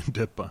going to end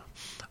up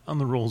on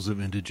the rolls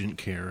of indigent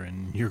care,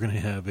 and you're going to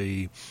have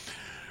an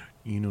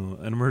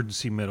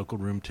emergency medical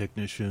room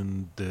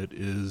technician that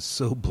is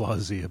so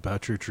blasé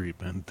about your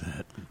treatment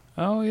that...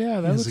 Oh, yeah,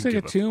 that He looks doesn't like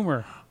a give a-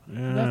 tumor.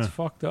 Yeah, That's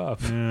fucked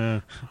up.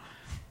 yeah.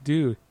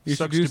 Dude, you should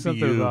Sucks do to be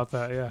something you. about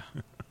that, yeah.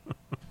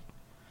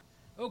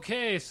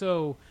 Okay,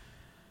 so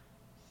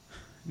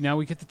now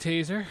we get the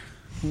taser.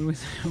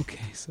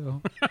 Okay,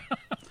 so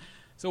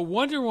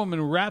Wonder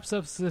Woman wraps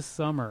up this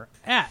summer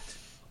at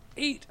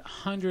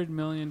 $800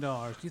 million.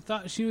 You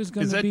thought she was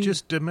going Is to that be...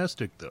 just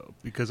domestic, though?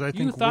 Because I You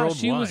think thought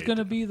she was worldwide- going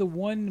to be the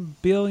 $1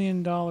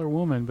 billion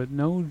woman, but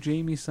no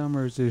Jamie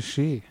Summers is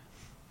she.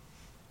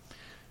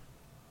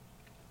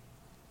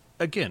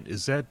 Again,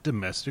 is that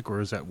domestic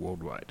or is that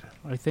worldwide?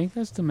 I think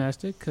that's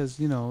domestic because,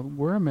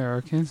 we're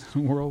Americans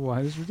and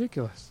worldwide is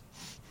ridiculous.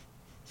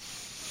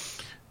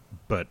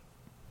 But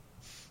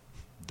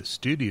the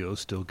studio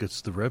still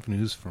gets the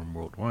revenues from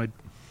worldwide.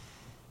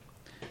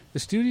 The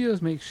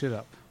studios make shit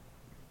up.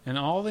 And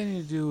all they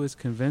need to do is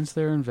convince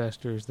their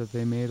investors that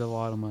they made a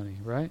lot of money,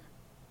 right?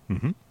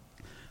 Mm-hmm.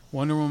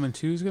 Wonder Woman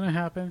 2 is going to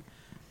happen.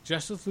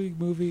 Justice League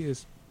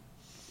movie's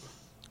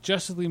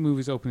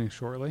opening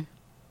shortly.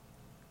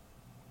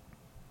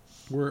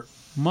 We're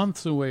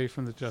months away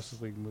from the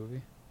Justice League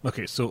movie.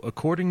 Okay, so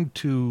according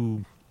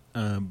to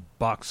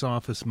Box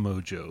Office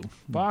Mojo,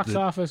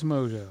 Office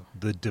Mojo.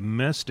 the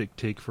domestic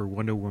take for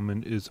Wonder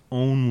Woman is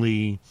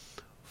only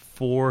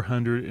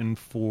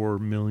 $404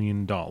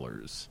 million.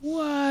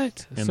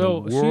 What? And so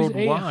the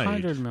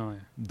worldwide, she's $800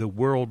 million. The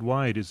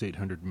worldwide is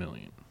 $800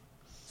 million.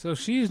 So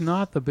she's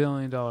not the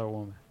billion-dollar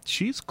woman.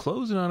 She's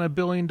closing on $1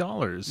 billion.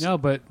 No,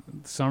 but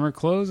summer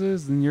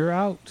closes and you're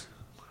out.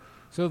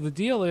 So the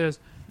deal is,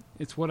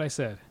 it's what I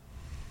said,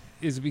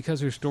 is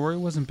because her story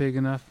wasn't big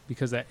enough,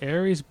 because that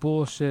Ares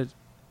bullshit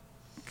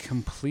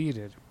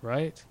completed,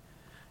 right?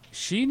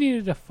 She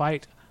needed to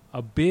fight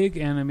a big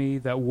enemy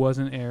that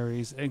wasn't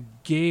Ares and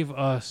gave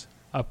us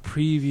a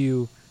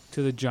preview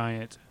to the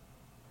giant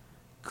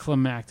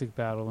climactic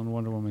battle in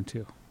Wonder Woman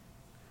 2.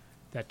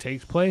 That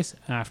takes place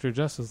after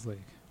Justice League.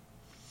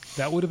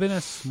 That would have been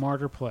a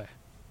smarter play.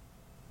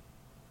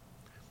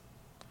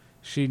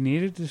 She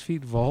needed to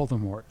defeat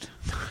Voldemort.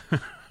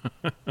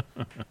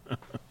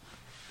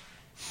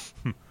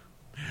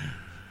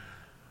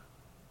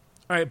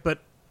 All right, but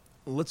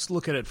let's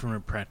look at it from a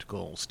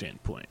practical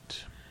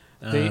standpoint.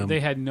 They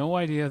had no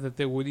idea that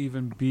there would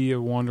even be a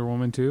Wonder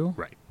Woman 2.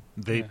 Right.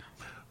 Yeah.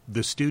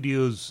 The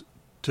studios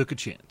took a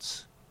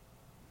chance.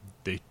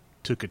 They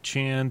took a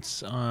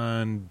chance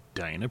on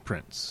Diana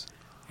Prince.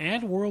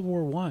 And World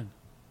War One.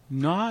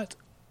 Not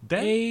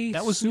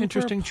That was an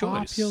interesting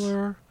choice.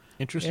 Popular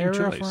Interesting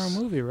era choice. for a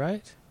movie,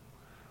 right?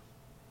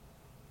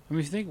 I mean,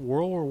 if you think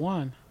World War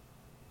One,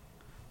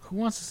 who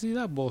wants to see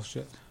that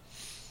bullshit?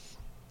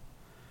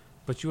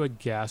 But you had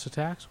gas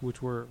attacks,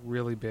 which were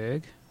really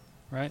big,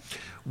 right?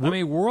 I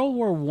mean, World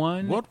War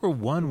One. World War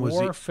One was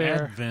warfare.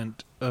 the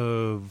advent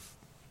of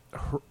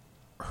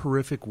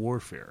horrific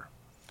warfare.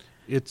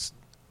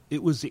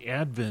 It was the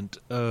advent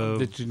of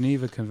The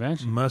Geneva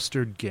Convention.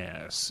 mustard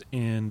gas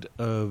and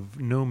of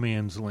no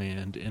man's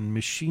land and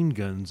machine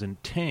guns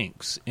and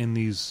tanks and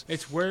these.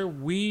 It's where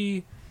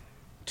we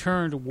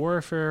turned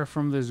warfare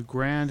from this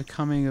grand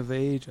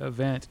coming-of-age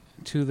event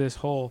to this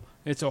whole...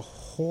 It's a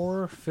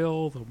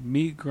horror-filled,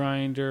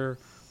 meat-grinder,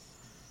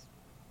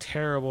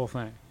 terrible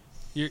thing.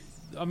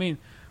 I mean,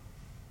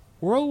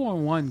 World War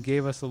One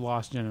gave us the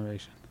Lost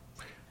Generation.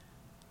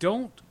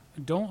 Don't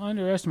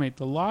underestimate.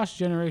 The Lost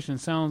Generation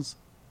sounds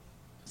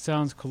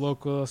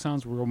colloquial,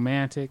 sounds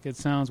romantic, it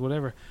sounds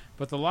whatever.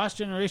 But the Lost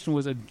Generation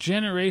was a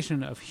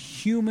generation of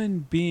human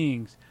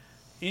beings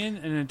in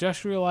an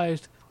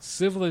industrialized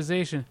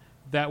civilization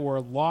that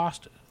were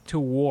lost to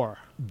war.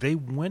 They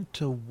went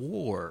to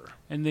war.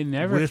 And they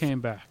never with came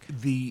back.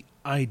 The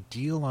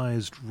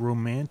idealized,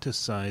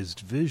 romanticized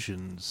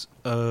visions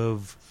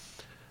of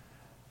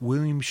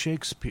William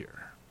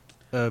Shakespeare,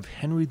 of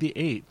Henry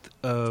VIII,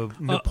 of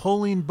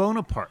Napoleon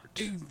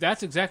Bonaparte.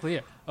 That's exactly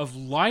it. Of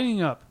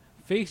lining up,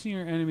 facing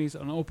your enemies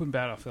on an open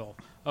battlefield,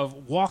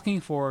 of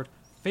walking forward,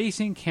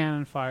 facing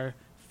cannon fire,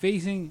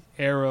 facing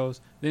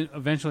arrows, then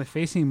eventually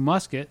facing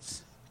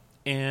muskets,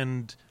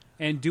 And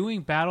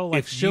doing battle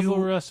like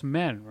chivalrous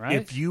men, right?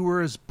 if you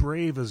were as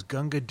brave as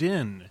Gunga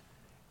Din,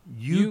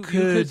 you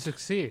could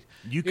succeed.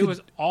 You It could,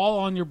 was all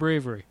on your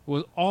bravery. It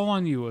was all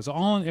on you. It was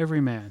all on every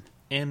man.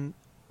 and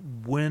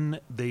when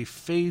they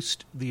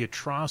faced the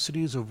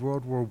atrocities of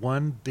World War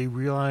I, they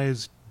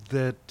realized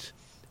that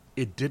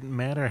it didn't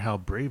matter how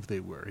brave they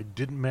were. It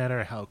didn't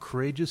matter how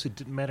courageous. It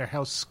didn't matter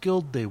how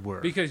skilled they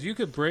were. Because you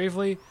could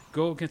bravely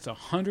go against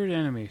 100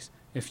 enemies.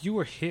 If you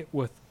were hit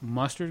with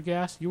mustard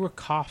gas, you were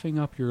coughing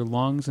up your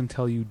lungs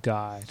until you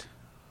died.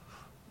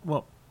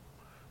 Well,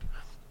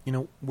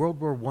 World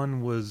War I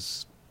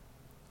was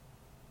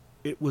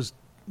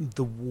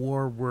the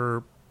war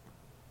where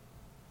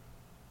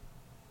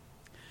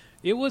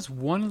It was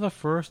one of the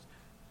first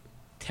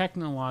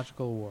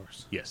technological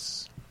wars.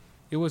 yes,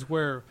 It was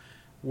where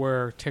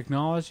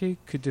technology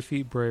could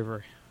defeat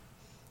bravery.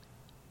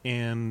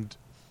 and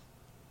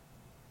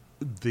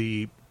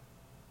the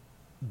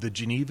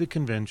Geneva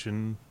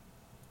Convention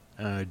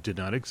did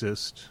not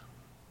exist.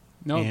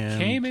 No, it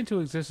And came into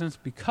existence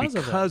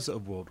because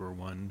of World War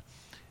I.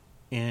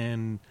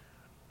 And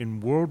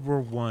in World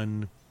War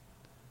I,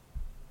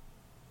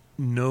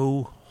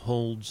 no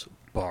holds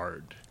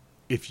barred.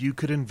 If you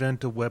could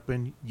invent a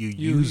weapon, you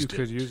used You it.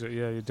 could use it.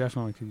 Yeah, you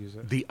definitely could use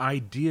it. The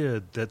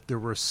idea that there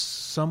were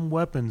some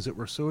weapons that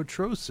were so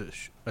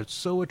atrocious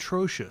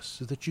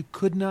that you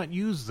could not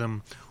use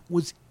them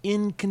was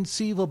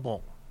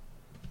inconceivable.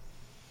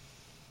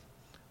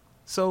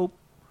 So,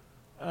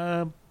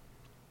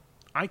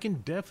 I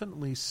can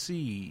definitely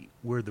see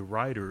where the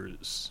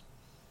writers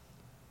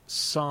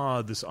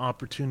saw this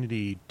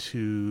opportunity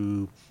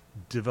to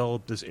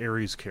develop this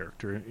Ares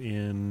character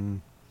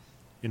in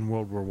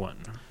World War I.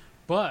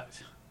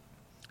 But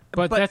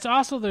that's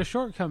also their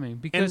shortcoming,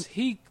 because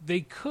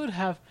they could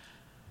have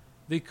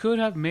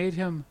made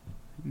him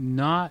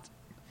not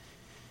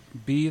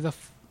be the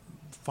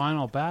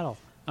final battle.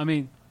 I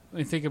mean,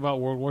 think about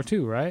World War II,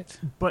 right?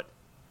 But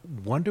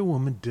Wonder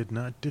Woman did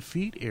not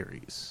defeat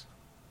Ares.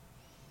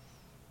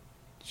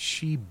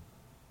 She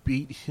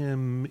beat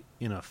him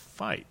in a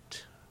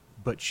fight,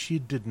 but she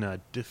did not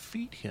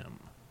defeat him.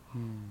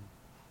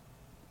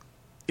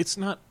 It's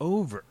not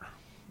over.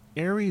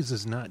 Ares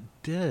is not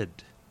dead.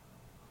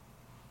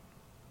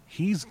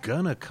 He's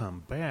gonna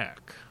come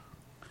back.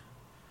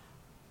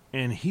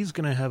 And he's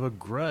gonna have a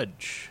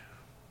grudge.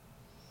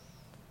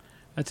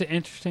 That's an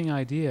interesting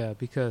idea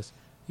because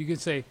you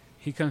could say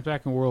he comes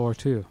back in World War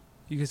II.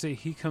 You could say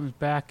he comes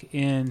back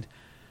in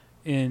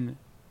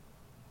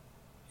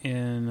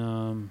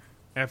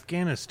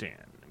Afghanistan.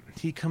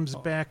 He comes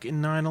back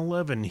in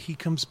 9/11. He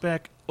comes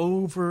back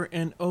over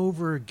and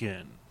over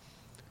again.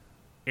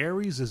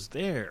 Ares is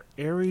there.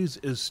 Ares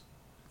is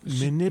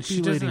manipulating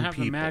She doesn't have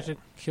people. the magic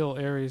kill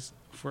Ares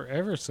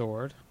forever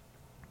sword.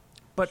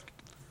 But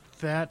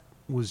that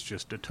was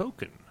just a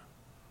token.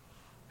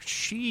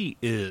 She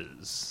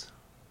is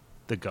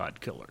the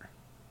god killer,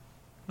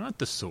 not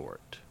the sword.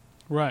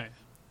 Right.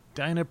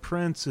 Dinah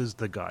Prince is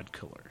the god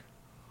killer.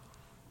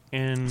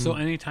 And So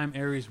anytime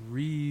Ares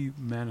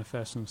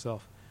re-manifests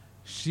himself,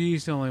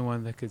 she's the only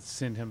one that could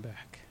send him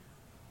back.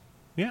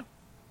 yeah,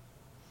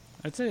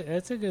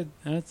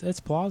 That's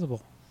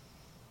plausible.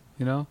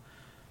 You know?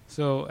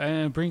 So,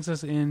 and it brings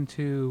us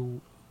into,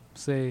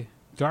 say,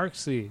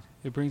 Darkseid.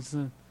 It brings us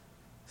in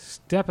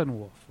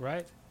Steppenwolf,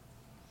 right?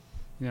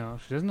 You know,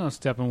 she doesn't know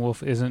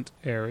Steppenwolf isn't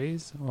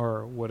Ares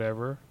or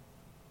whatever.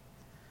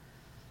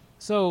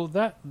 So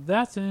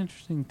that's an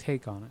interesting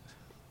take on it.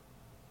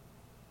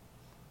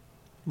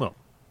 well,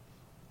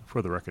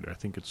 for the record, I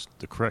think it's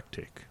the correct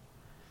take.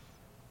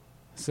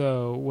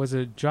 So was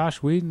it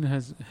Josh Whedon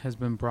has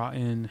been brought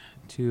in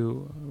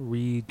to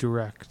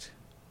redirect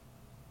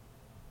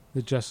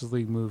the Justice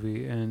League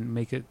movie and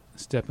make it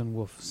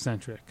Steppenwolf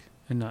centric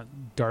and not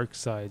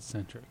Darkseid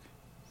centric?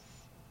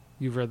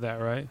 You've read that,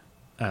 right?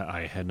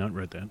 I had not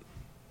read that.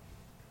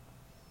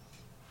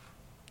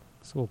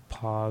 So we'll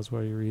pause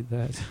while you read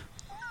that.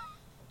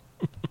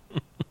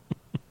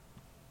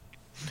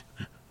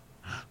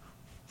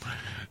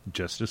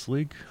 Justice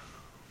League?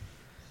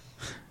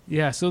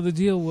 Yeah, so the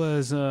deal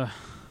was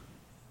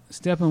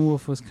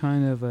Steppenwolf was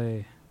kind of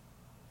a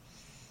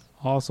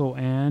also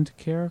and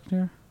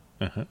character,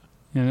 Uh-huh.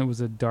 and it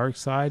was a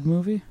Darkseid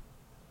movie.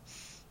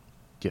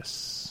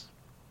 Yes.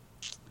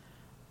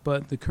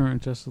 But the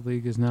current Justice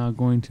League is now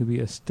going to be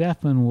a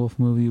Steppenwolf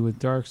movie with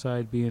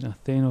Darkseid being a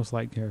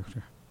Thanos-like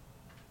character.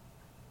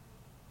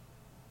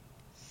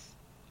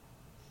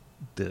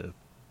 The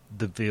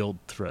veiled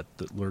threat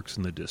that lurks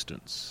in the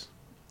distance.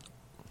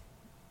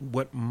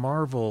 What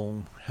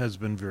Marvel has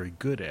been very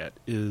good at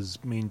is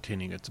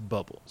maintaining its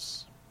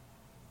bubbles.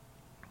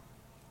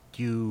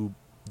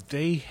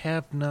 They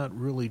have not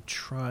really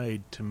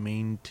tried to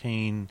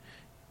maintain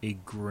a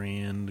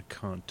grand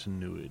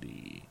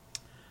continuity.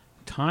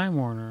 Time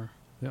Warner,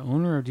 the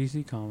owner of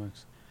DC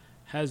Comics,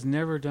 has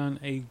never done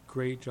a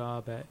great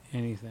job at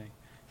anything.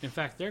 In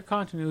fact, their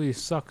continuity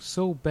sucks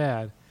so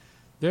bad.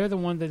 They're the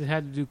one that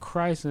had to do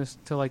Crisis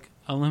to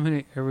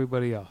eliminate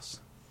everybody else.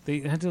 They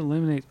had to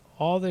eliminate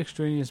all the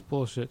extraneous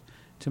bullshit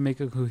to make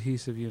a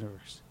cohesive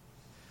universe.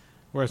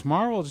 Whereas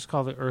Marvel just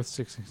called it Earth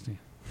 616.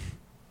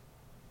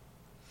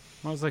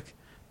 I was like,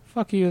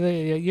 fuck you.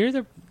 They're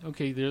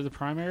the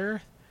primary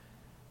Earth.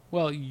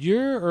 Well,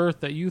 your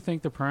Earth that you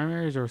think the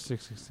primary is Earth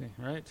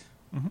 616, right?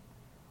 Mm-hmm.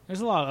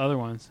 There's a lot of other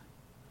ones.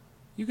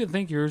 You could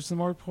think yours is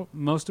the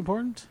most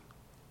important.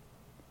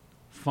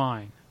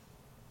 Fine.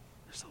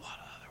 There's a lot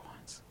of other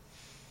ones.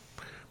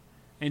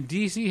 And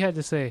DC had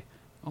to say,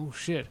 oh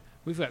shit,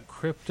 we've got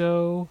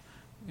Crypto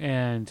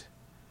and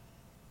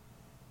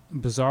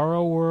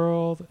Bizarro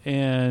World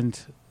and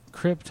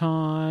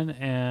Krypton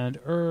and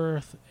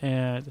Earth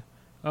and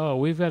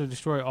we've got to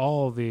destroy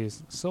all of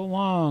these. So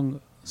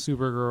long,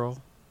 Supergirl.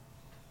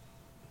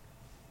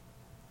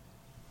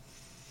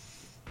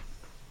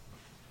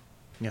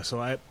 Yeah,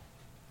 so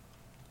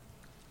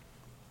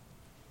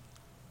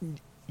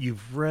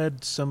you've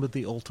read some of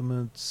the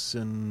Ultimates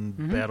and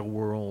Battle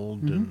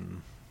World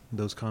and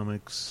those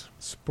comics.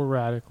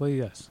 Sporadically,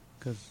 yes,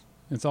 because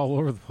it's all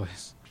over the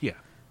place. Yeah.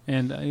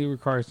 And it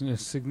requires a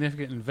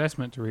significant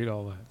investment to read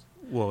all that.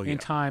 Well, yeah. In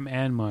time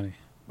and money.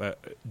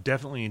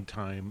 Definitely in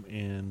time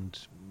and...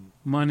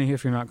 Money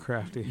if you're not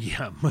crafty.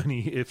 Yeah,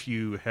 money if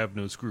you have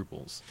no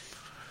scruples.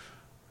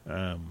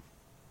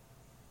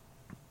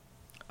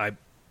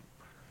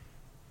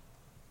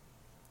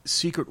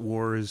 Secret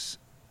Wars,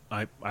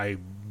 I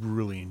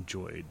really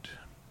enjoyed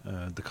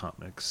the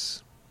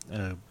comics.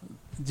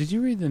 Did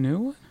you read the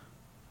new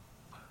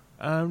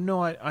one?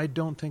 No, I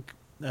don't think...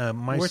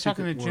 We're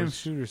talking the Secret Jim Wars,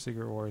 Shooter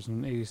Secret Wars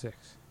in 86.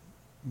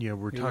 Yeah,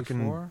 we're 84?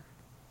 talking...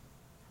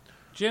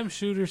 Jim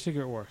Shooter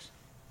Secret Wars.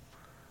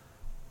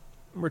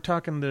 We're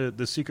talking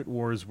the Secret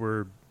Wars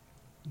where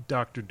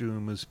Doctor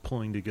Doom is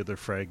pulling together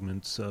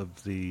fragments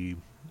of the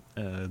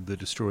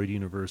destroyed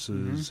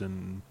universes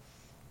and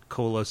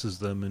coalesces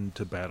them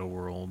into Battle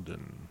World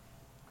and...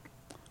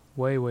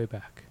 Way, way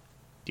back.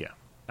 Yeah.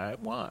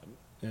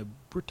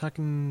 We're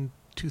talking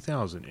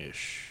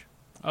 2000-ish.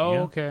 Oh, Yeah.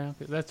 okay.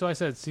 That's why I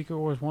said Secret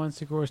Wars 1,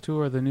 Secret Wars 2,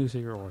 or the new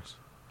Secret Wars.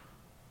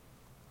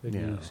 The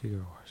new Yeah.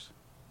 Secret Wars.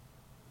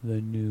 The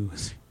new...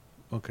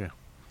 Okay.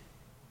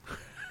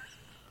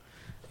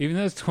 Even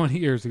though it's 20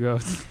 years ago,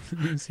 it's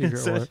new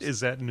Secret Wars.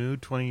 Is that new?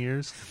 20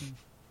 years?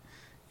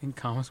 In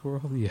Comics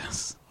World,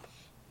 yes.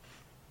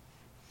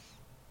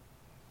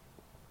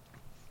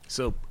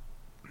 So,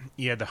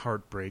 you had the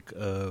heartbreak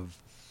of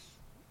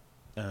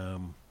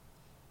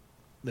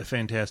the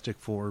Fantastic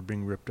Four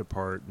being ripped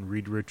apart and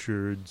Reed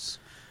Richards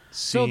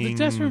So seeing... the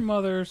Desperate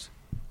Mothers,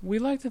 we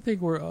like to think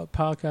we're a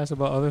podcast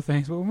about other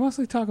things, but we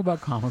mostly talk about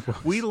comic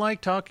books. We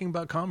like talking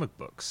about comic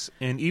books.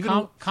 And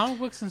even... comic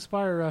books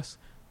inspire us.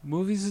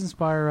 Movies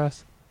inspire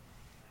us.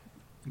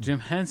 Jim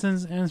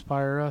Henson's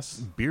inspire us.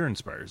 beer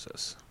inspires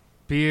us.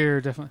 Beer,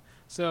 definitely.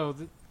 So,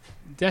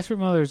 Desperate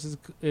Mothers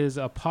is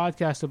a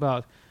podcast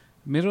about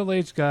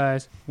middle-aged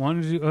guys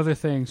wanting to do other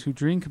things who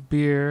drink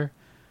beer,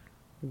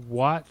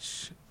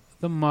 watch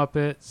the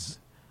Muppets,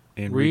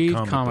 And read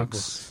comic comic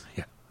books.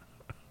 Yeah.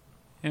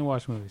 and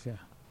watch movies, yeah.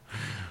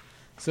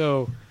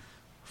 So,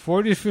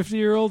 40 to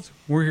 50-year-olds,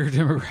 we're your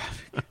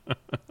demographic.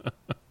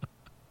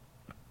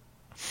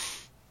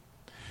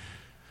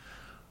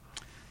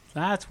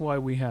 That's why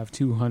we have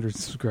 200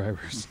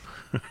 subscribers.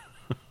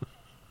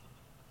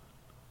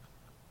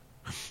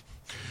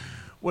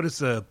 What is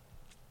the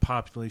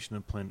population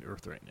of planet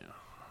Earth right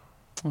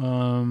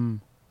now?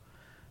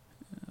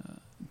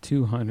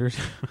 200.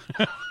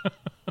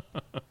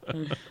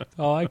 That's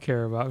all I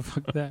care about.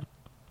 Fuck that.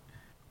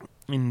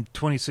 In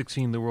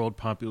 2016, the world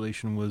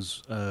population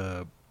was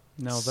No,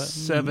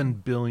 7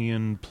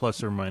 billion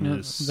plus or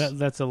minus.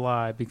 That's a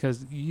lie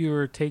because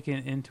you're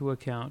taking into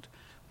account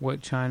what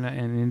China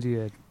and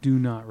India do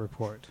not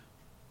report.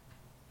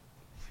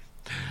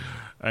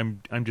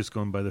 I'm just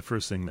going by the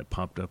first thing that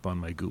popped up on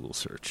my Google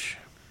search.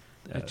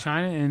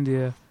 China and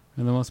India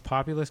are the most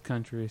populous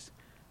countries,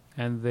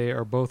 and they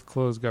are both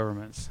closed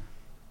governments.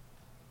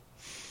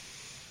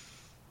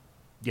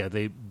 Yeah,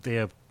 they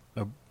have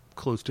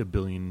close to 1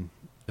 billion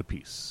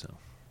apiece. So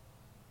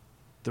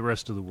the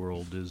rest of the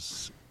world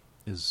is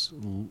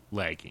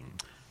lagging.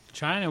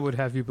 China would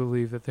have you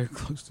believe that they're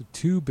close to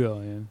 2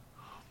 billion,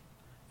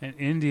 and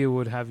India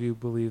would have you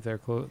believe they're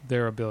 1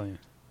 billion.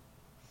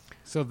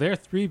 So they're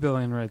 3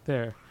 billion right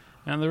there,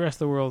 and the rest of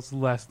the world's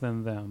less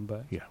than them.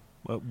 But Yeah.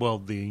 Well,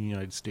 the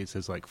United States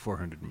has like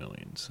 400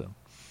 million. So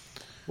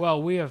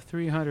well, we have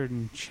 300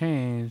 and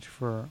change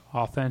for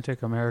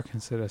authentic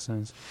American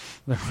citizens.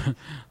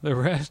 The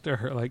rest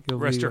are like the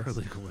illegals. rest are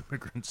illegal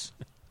immigrants.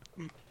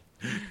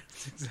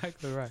 That's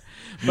exactly right.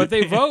 But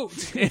they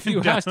vote if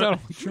you ask Donald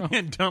Trump.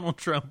 And Donald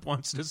Trump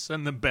wants to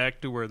send them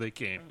back to where they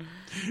came.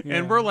 Yeah.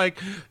 And we're like,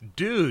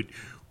 dude,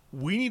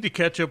 we need to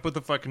catch up with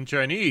the fucking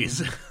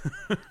Chinese.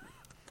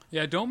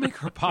 Yeah, don't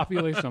make our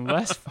population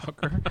less,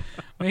 fucker.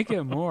 Make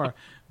it more.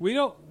 We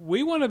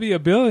want to be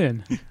 1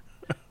 billion.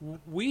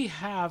 We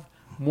have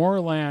more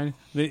land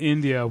than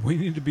India. We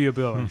need to be 1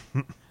 billion.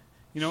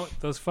 You know what?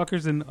 Those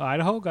fuckers in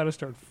Idaho got to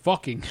start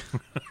fucking.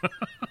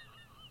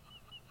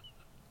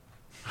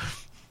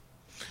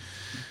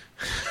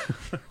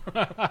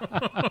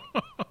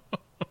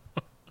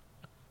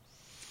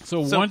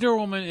 So Wonder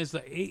Woman is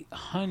the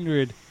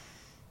 $800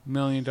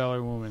 million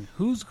woman.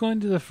 Who's going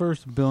to the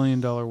first $1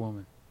 billion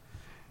woman?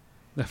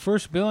 The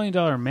first $1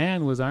 billion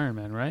man was Iron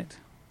Man, right?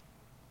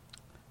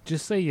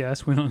 Just say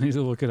yes. We don't need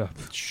to look it up.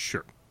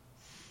 Sure.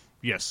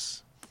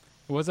 Yes.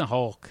 It wasn't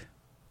Hulk.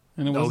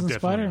 And it No, wasn't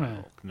definitely not Spider-Man.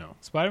 Hulk, no.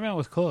 Spider-Man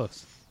was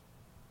close.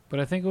 But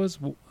I think it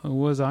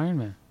was Iron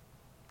Man.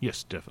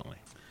 Yes, definitely.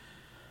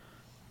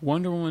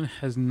 Wonder Woman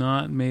has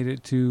not made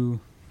it to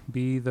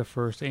be the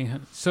first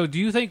 800. So do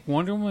you think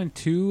Wonder Woman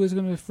 2 is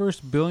going to be the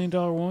first $1 billion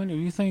one? Or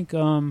do you think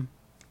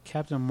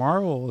Captain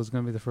Marvel is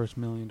going to be the first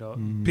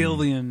 $1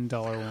 billion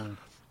woman?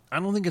 I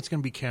don't think it's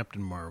going to be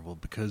Captain Marvel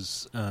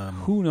because...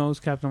 Who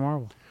knows Captain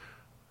Marvel?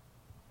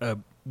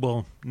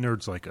 Well,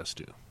 nerds like us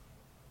do.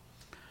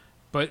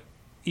 But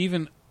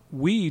even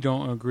we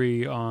don't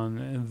agree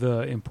on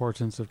the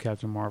importance of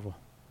Captain Marvel.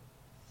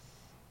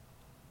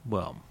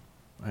 Well,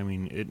 I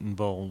mean, it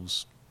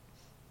involves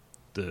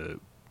the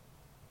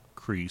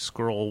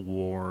Kree-Skrull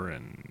War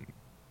and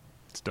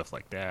stuff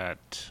like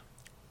that.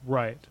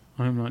 Right.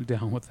 I'm not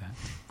down with that.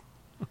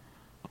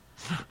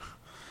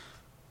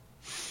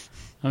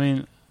 I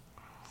mean,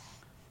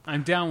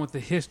 I'm down with the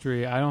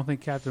history. I don't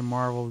think Captain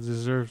Marvel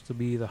deserves to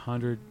be the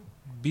 $1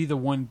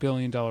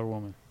 billion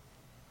woman.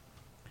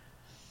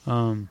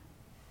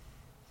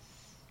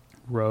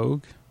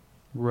 Rogue,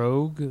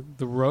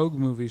 the Rogue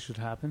movie should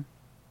happen.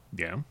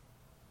 Yeah.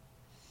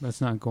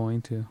 That's not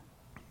going to.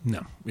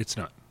 No, it's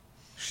not.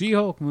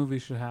 She-Hulk movie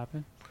should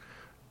happen.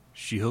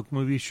 She-Hulk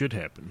movie should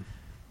happen.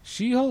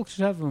 She-Hulk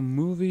should have a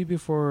movie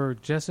before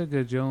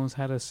Jessica Jones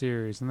had a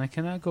series, and I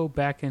cannot go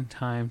back in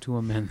time to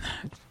amend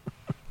that.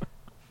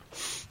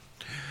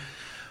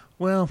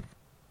 Well,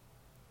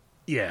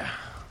 yeah.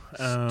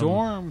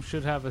 Storm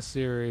should have a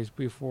series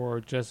before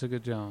Jessica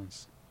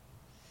Jones.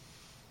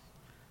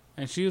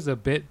 And she was a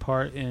bit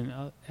part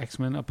in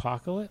X-Men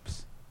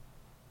Apocalypse.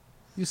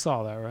 You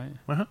saw that, right?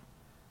 Uh-huh.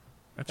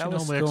 I've That seen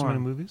was all the X-Men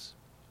Storm. movies.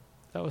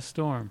 That was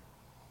Storm.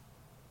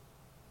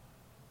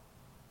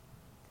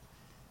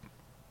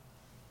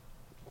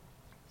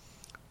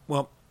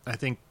 Well, I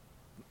think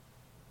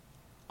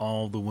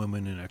all the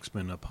women in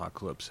X-Men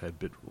Apocalypse had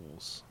bit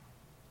roles.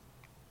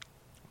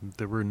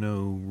 There were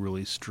no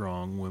really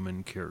strong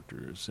women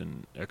characters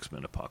in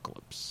X-Men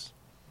Apocalypse.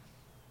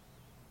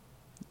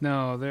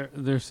 No,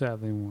 there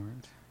sadly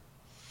weren't.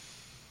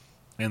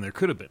 And there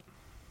could have been.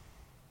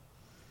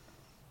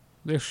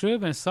 There should have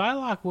been.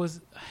 Psylocke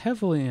was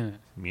heavily in it.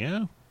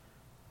 Yeah.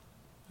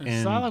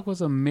 And Psylocke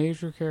was a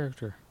major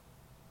character.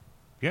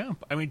 Yeah.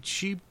 I mean,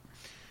 she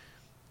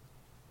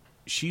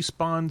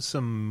spawned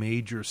some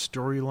major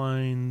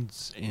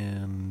storylines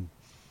and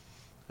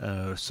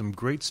some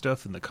great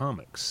stuff in the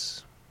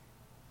comics.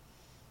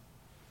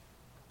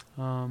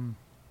 Yeah,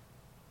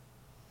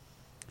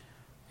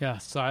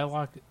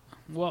 Psylocke.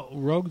 Well,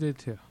 Rogue did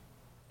too.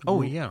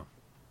 Oh, yeah.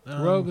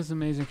 Rogue is an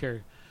amazing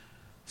character.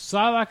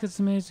 Psylocke is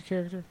an amazing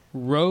character.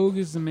 Rogue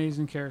is an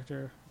amazing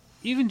character.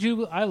 Even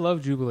Jubilee. I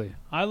love Jubilee.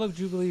 I love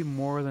Jubilee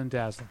more than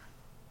Dazzler.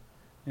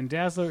 And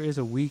Dazzler is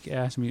a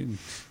weak-ass mutant.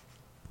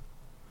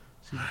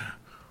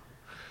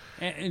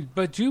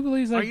 But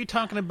Jubilee's like... Are you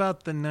talking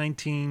about the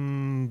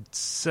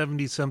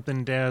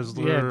 1970-something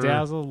Dazzler? Yeah,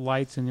 Dazzle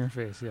lights in your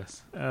face,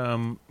 yes.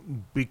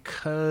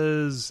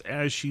 Because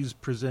as she's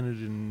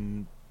presented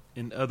in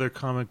other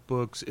comic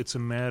books, it's a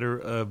matter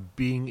of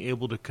being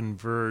able to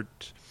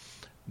convert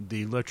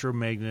the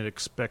electromagnetic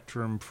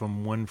spectrum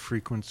from one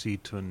frequency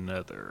to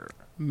another.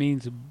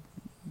 Means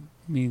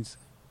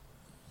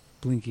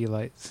blinky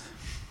lights.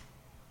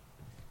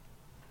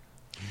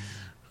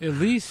 At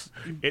least...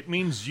 It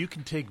means you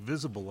can take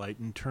visible light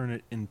and turn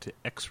it into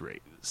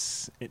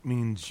X-rays. It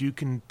means you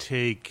can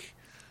take...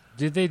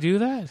 Did they do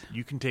that?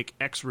 You can take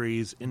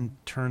X-rays and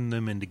turn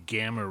them into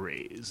gamma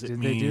rays.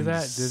 Did they do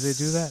that? Did they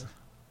do that?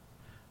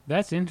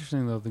 That's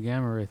interesting, though, the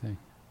gamma ray thing.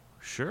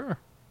 Sure.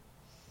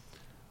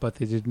 But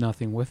they did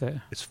nothing with it.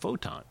 It's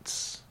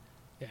photons.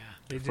 Yeah.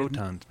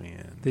 Photons,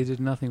 man. They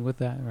did nothing with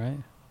that, right?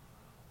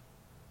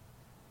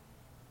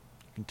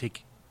 You can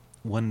take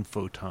one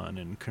photon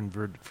and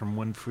convert it from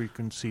one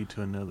frequency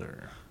to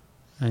another.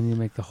 And you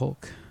make the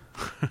Hulk.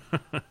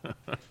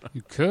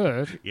 You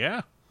could.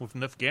 Yeah, with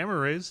enough gamma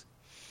rays.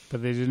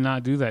 But they did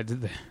not do that,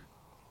 did they?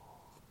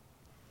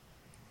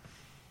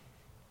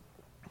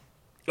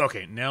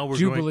 Okay, now we're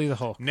Jubilee the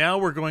Hulk. Now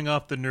we're going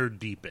off the nerd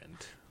deep end.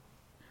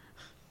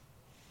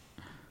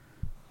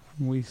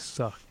 We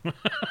suck.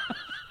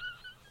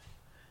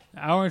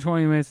 Hour and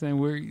 20 minutes, and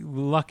we're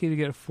lucky to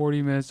get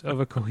 40 minutes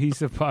of a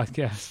cohesive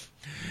podcast.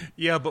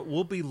 Yeah, but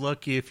we'll be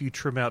lucky if you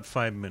trim out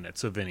 5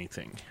 minutes of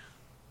anything.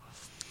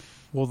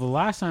 Well, the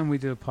last time we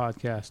did a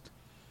podcast,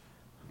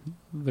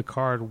 the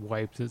card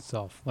wiped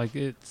itself. Like,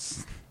 it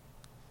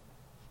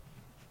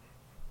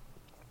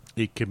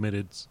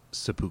committed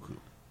seppuku.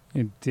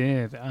 It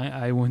did.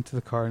 I went to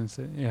the card and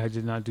said, yeah, I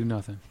did not do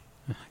nothing.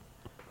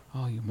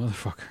 Oh, you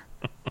motherfucker.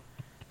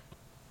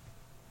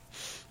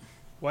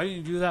 Why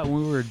didn't you do that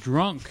when we were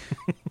drunk?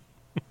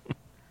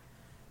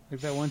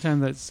 Like that one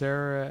time that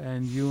Sarah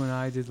and you and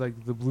I did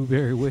like the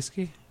blueberry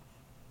whiskey.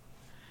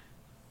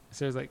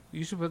 Sarah's like,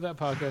 you should put that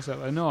podcast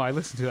up. I know, I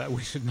listened to that.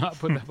 We should not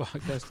put that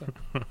podcast up.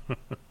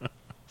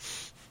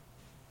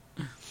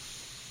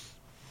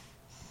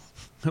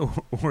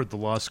 Or the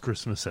Lost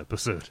Christmas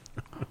episode.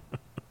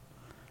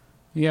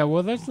 Yeah,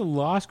 well, that's the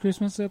Lost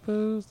Christmas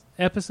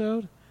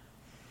episode.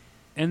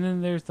 And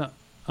then there's the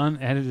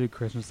unedited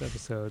Christmas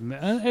episode. And the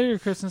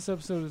unedited Christmas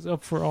episode is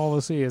up for all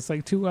to see. It's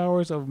like 2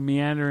 hours of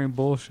meandering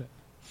bullshit.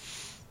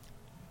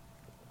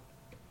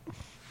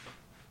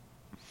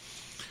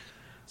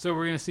 So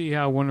we're going to see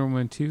how Wonder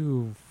Woman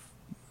 2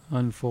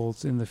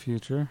 unfolds in the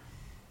future.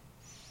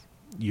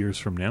 Years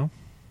from now?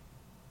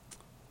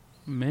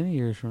 Many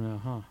years from now,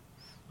 huh?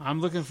 I'm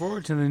looking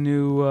forward to the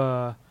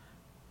new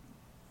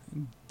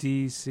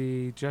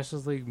DC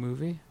Justice League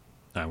movie.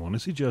 I want to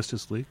see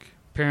Justice League.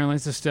 Apparently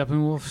it's a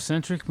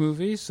Steppenwolf-centric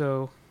movie,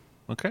 so...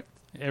 Okay.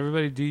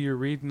 Everybody do your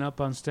reading up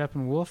on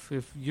Steppenwolf.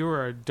 If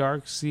you're a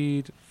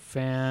Darkseid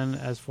fan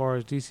as far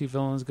as DC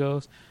villains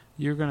goes,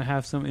 you're going to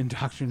have some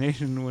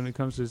indoctrination when it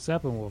comes to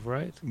Steppenwolf,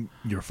 right?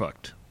 You're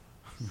fucked.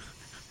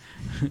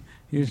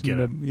 You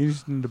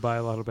just need to buy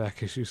a lot of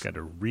back issues. Got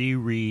to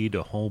reread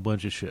a whole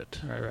bunch of shit.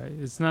 Right.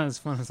 It's not as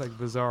fun as like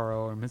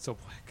Bizarro or Mxyzptlk.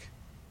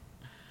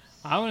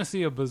 I want to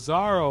see a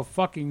Bizarro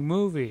fucking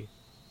movie.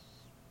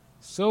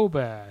 So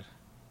bad.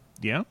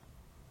 Yeah,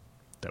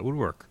 that would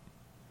work.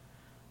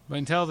 But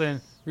until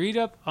then, read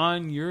up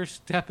on your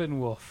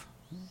Steppenwolf.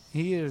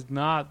 He is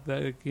not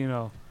the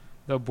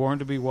Born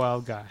to Be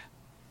Wild guy.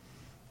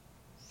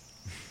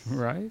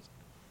 Right?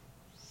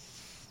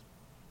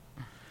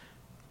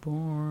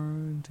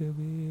 Born to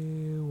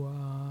be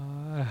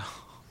wild.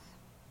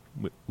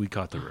 We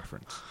caught the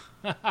reference.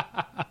 You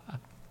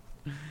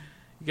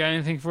got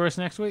anything for us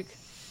next week?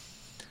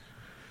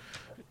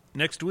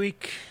 Next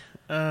week...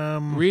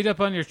 read up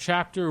on your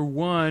chapter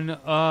 1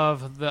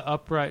 of the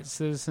Upright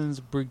Citizens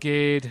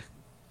Brigade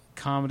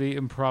Comedy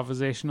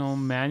Improvisational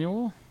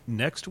Manual.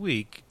 Next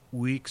week,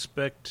 we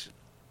expect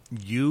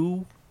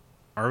you,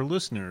 our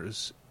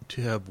listeners,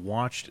 to have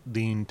watched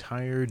the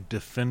entire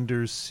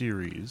Defenders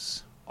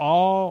series.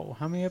 all,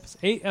 how many episodes?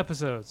 8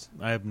 episodes.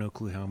 I have no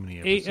clue how many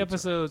episodes. 8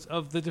 episodes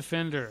of The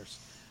Defenders.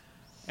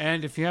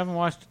 And if you haven't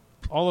watched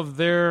all of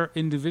their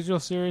individual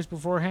series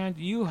beforehand,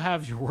 you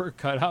have your work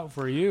cut out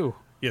for you.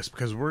 Yes,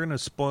 because we're going to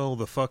spoil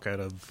the fuck out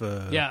of...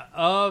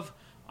 of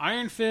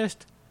Iron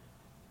Fist,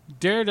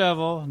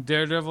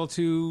 Daredevil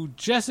 2,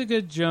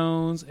 Jessica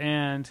Jones,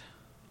 and...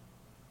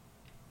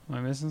 Am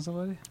I missing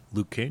somebody?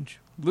 Luke Cage.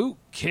 Luke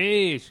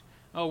Cage.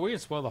 Oh, we're going to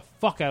spoil the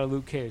fuck out of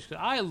Luke Cage. 'Cause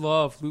I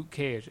love Luke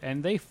Cage,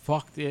 and they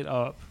fucked it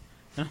up.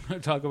 And I'm going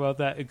to talk about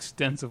that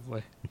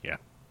extensively. Yeah.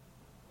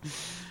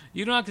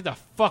 You don't have to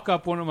fuck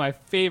up one of my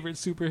favorite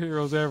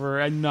superheroes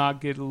ever and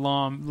not get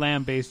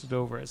lambasted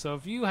over it. So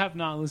if you have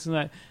not listened to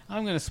that,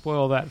 I'm going to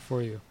spoil that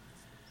for you.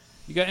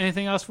 You got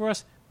anything else for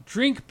us?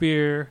 Drink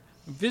beer.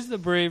 Visit the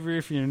Bravery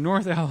if you're in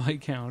North LA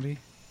County.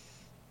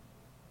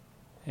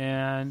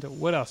 And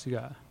what else you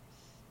got?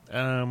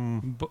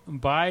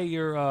 Buy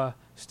your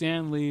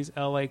Stan Lee's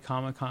LA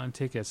Comic Con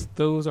tickets.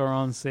 Those are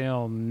on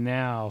sale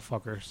now,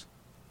 fuckers.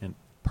 And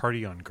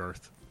party on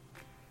Garth.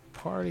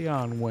 Party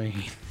on,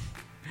 Wayne.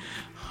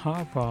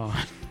 Hop on.